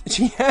hidden.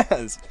 She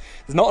has.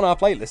 It's not on our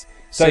playlist.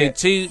 So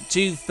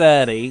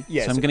 2:30.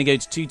 Yeah, so I'm going to go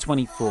to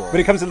 2:24. But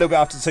it comes a little bit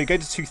after. So you go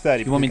to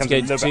 2:30. You want me to go a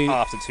little bit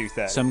after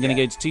 2:30? So I'm going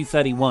to go to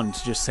 2:31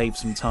 to just save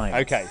some time.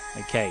 Okay.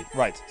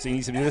 Right. So you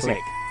need to be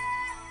listening.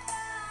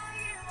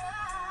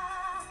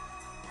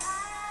 Click.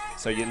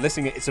 So you're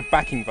listening. It's a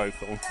backing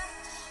vocal.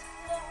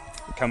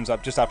 It comes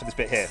up just after this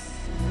bit here.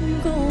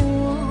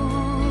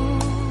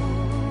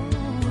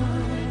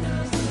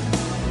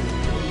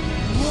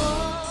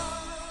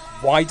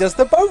 Why does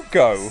the boat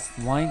go?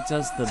 Why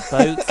does the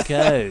boat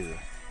go?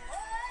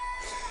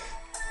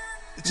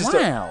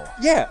 Wow.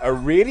 A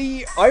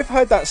really... I've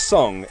heard that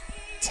song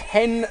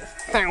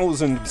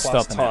 10,000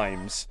 plus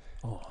times.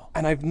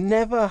 And I've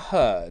never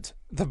heard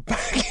the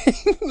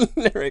backing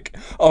lyric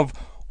of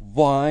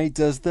Why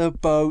does the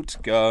boat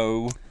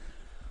go?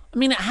 I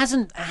mean, it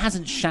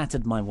hasn't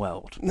shattered my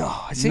world. No,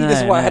 see,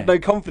 this is why I had no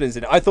confidence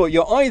in it. I thought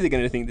you're either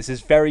going to think this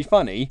is very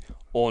funny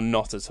or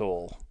not at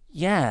all.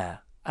 Yeah.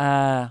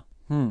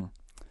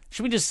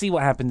 Should we just see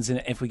what happens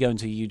if we go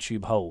into a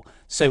YouTube hole?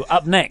 So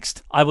up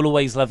next, I Will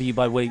Always Love You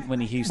by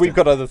Whitney Houston. We've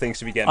got other things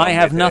to be getting on I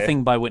Have with Nothing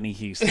here. by Whitney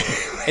Houston.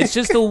 It's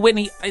just all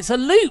Whitney. It's a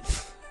loop.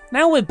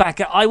 Now we're back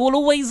at I Will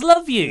Always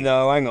Love You.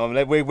 No, hang on.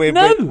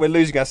 We're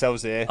losing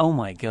ourselves here. Oh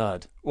my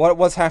God.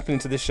 What's happening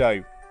to this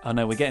show? Oh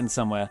no, we're getting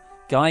somewhere.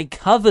 Guy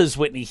covers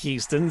Whitney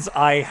Houston's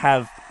I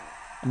Have.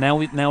 Now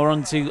we're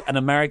on to An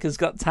America's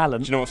Got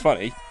Talent. Do you know what's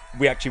funny?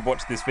 We actually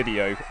watched this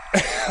video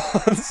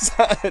on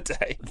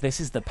Saturday. This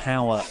is the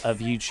power of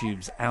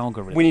YouTube's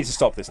algorithm. We need to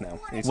stop this now.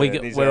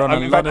 We're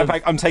on in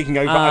fact, I'm taking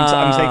over.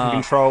 I'm taking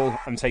control.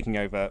 I'm taking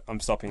over.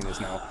 I'm stopping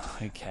this now.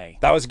 Okay.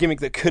 That was a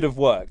gimmick that could have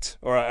worked,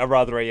 or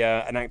rather an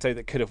anecdote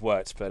that could have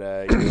worked, but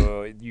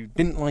you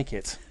didn't like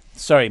it.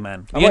 Sorry,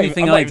 man. I might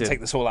even take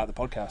this all out of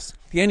the podcast.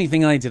 The only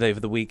thing I did over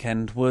the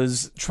weekend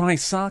was try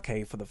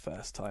sake for the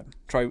first time.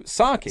 Try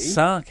sake?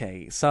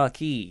 Sake.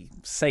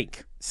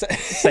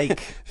 Sake.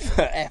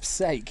 For F's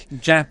sake.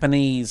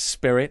 Japanese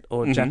spirit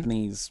or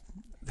Japanese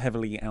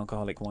heavily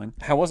alcoholic wine.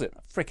 How was it?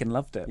 Freaking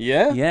loved it.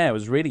 Yeah? Yeah, it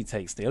was really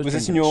tasty. Was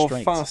this in your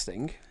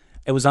fasting?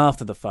 It was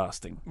after the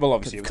fasting. Well,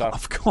 obviously it was after.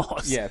 Of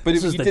course. Yeah, but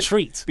this was the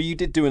treat. But you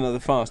did do another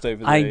fast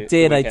over the I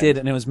did, weekend.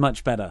 and it was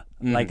much better.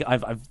 Like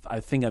I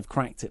think I've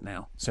cracked it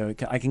now. So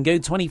I can go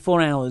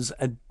 24 hours,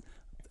 a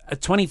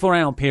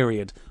 24-hour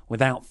period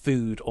without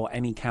food or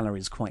any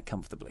calories quite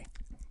comfortably.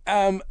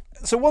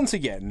 So once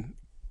again,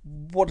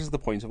 what is the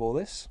point of all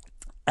this?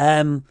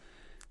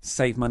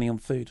 Save money on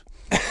food.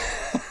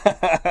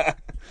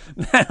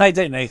 I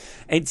don't know.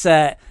 It's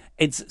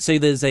so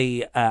there's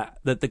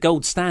the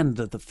gold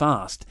standard of the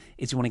fast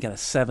is you want to get a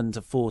 7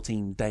 to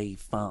 14 day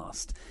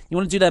fast. You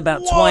want to do that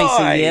about twice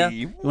a year.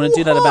 You want to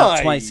do that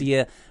about twice a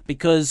year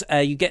because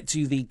you get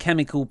to the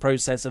chemical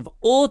process of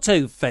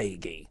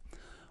autophagy,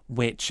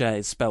 which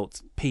is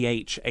spelt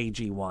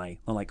Phagy,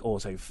 not like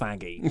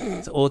autophagy.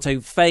 It's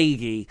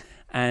autophagy,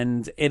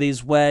 and it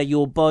is where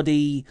your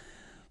body.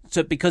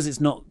 So because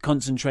it's not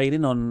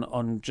concentrating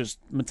on just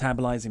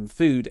metabolizing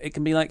food, it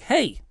can be like,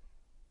 hey,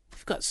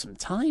 we've got some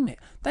time here.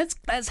 Let's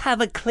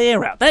have a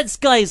clear out. Let's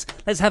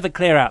have a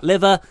clear out.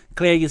 Liver,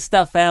 clear your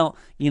stuff out.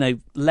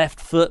 Left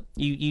foot,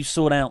 you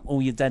sort out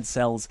all your dead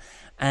cells.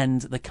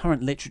 And the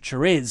current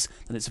literature is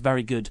that it's a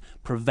very good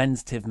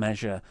preventative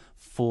measure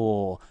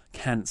for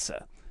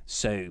cancer.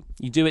 So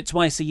you do it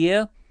twice a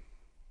year.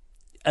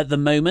 At the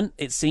moment,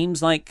 it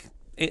seems like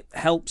it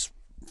helps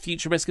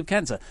future risk of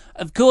cancer.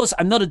 Of course,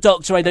 I'm not a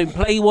doctor. I don't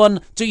play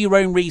one. Do your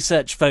own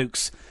research,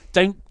 folks.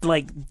 Don't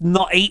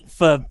not eat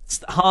for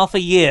half a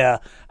year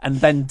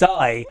and then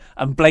die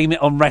and blame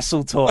it on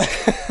Wrestle Talk.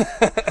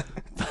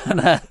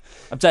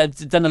 I've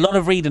done a lot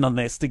of reading on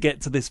this to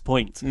get to this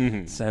point.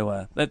 Mm-hmm.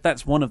 So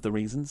that's one of the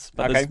reasons,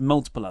 but there's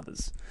multiple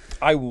others.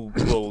 I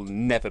will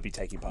never be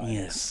taking part in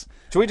Yes.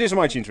 Shall we do some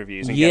iTunes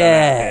reviews? And get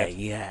them out of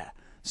here? Yeah.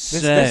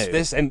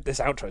 This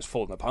outro is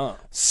falling apart.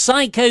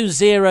 Psycho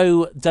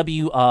Zero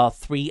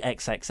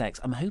WR3XXX.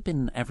 I'm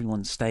hoping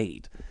everyone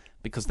stayed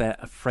because they're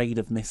afraid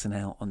of missing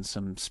out on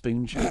some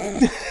spoon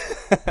chat.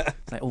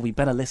 It's like, we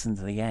better listen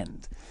to the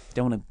end.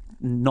 Don't want to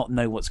not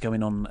know what's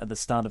going on at the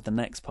start of the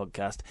next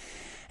podcast.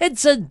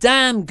 It's a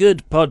damn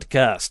good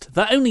podcast.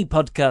 The only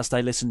podcast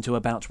I listen to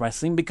about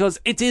wrestling because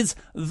it is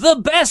the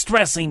best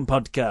wrestling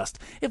podcast.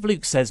 If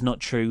Luke says not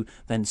true,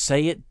 then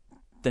say it.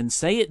 Then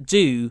say it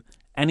do.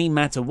 Any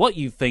matter what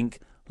you think,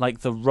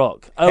 like The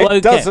Rock.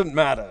 It doesn't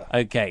matter.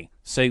 Okay,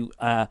 so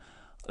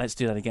let's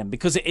do that again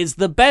because it is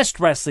the best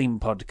wrestling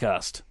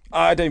podcast.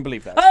 I don't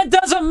believe that. It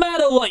doesn't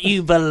matter what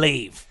you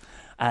believe.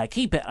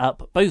 Keep it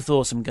up. Both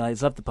awesome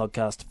guys. Love the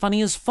podcast.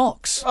 Funny as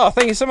Fox. Oh,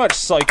 thank you so much,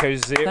 Psycho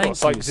Zero.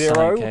 Thank you,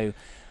 Zero. Psycho.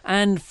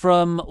 And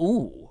from,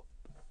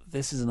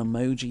 this is an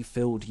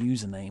emoji-filled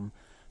username.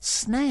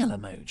 Snail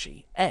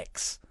emoji.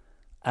 X.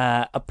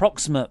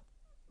 Approximate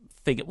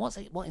figure. What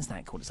is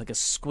that called? It's like a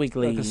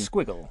squiggly... Like a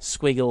squiggle.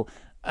 Squiggle.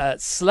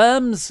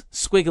 Slurms,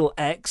 squiggle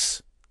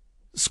X.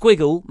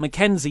 Squiggle,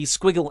 Mackenzie,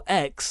 squiggle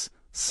X.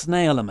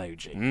 Snail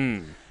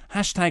emoji.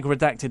 Hashtag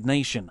Redacted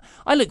Nation.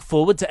 I look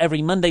forward to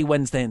every Monday,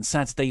 Wednesday and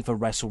Saturday for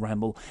Wrestle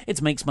Ramble.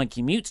 It makes my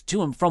commute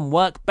to and from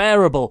work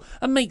bearable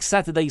and makes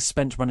Saturdays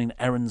spent running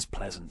errands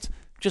pleasant.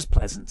 Just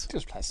pleasant.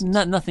 Just pleasant.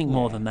 Nothing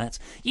more than that.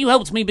 You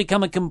helped me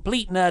become a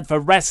complete nerd for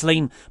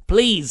wrestling.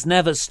 Please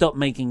never stop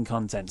making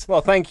content.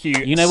 Well, thank you.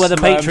 You know where the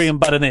Patreon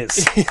button is.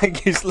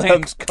 Thank you,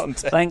 Slurms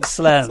content. Thanks,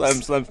 Slurms.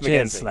 Slurms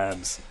Cheers,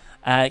 Mackenzie.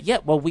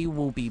 Slurms. We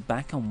will be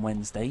back on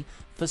Wednesday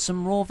for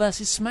some Raw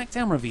vs.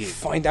 SmackDown review.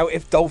 Find out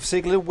if Dolph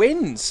Ziggler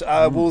wins.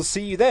 We'll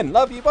see you then.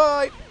 Love you.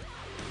 Bye.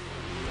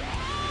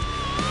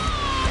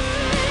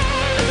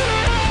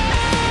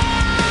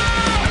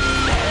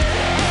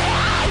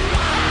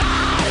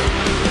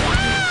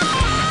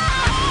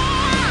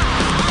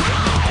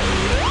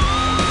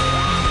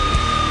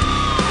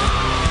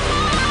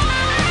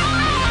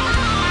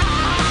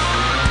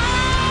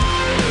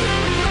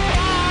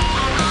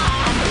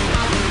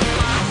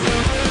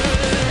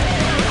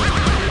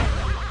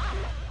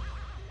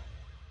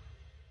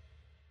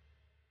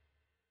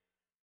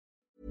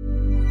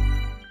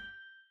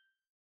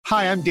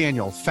 Hi, I'm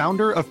Daniel,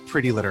 founder of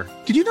Pretty Litter.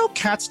 Did you know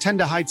cats tend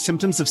to hide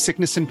symptoms of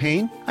sickness and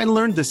pain? I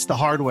learned this the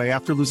hard way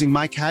after losing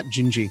my cat,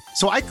 Gingy.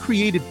 So I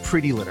created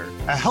Pretty Litter,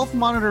 a health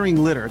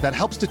monitoring litter that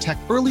helps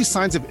detect early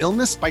signs of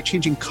illness by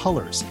changing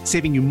colors,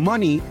 saving you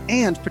money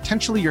and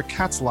potentially your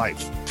cat's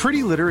life.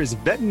 Pretty Litter is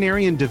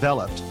veterinarian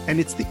developed, and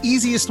it's the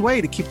easiest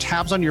way to keep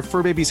tabs on your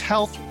fur baby's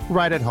health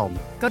right at home.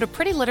 Go to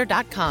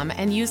prettylitter.com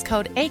and use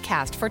code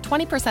ACAST for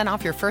 20%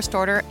 off your first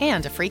order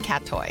and a free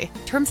cat toy.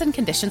 Terms and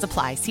conditions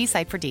apply. See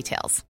site for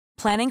details.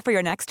 Planning for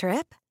your next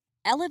trip?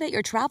 Elevate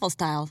your travel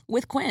style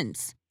with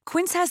Quince.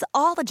 Quince has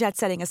all the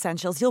jet-setting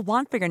essentials you'll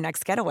want for your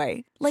next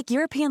getaway, like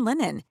European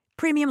linen,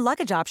 premium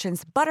luggage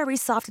options, buttery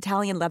soft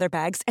Italian leather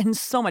bags, and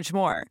so much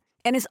more.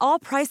 And is all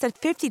priced at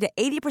 50 to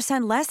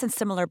 80% less than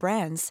similar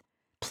brands.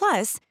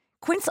 Plus,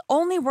 Quince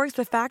only works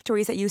with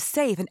factories that use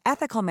safe and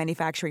ethical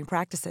manufacturing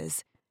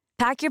practices.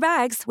 Pack your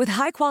bags with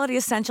high-quality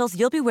essentials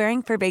you'll be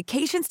wearing for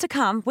vacations to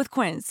come with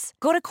Quince.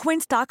 Go to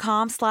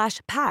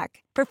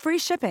quince.com/pack for free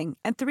shipping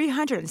and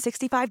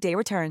 365-day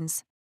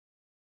returns.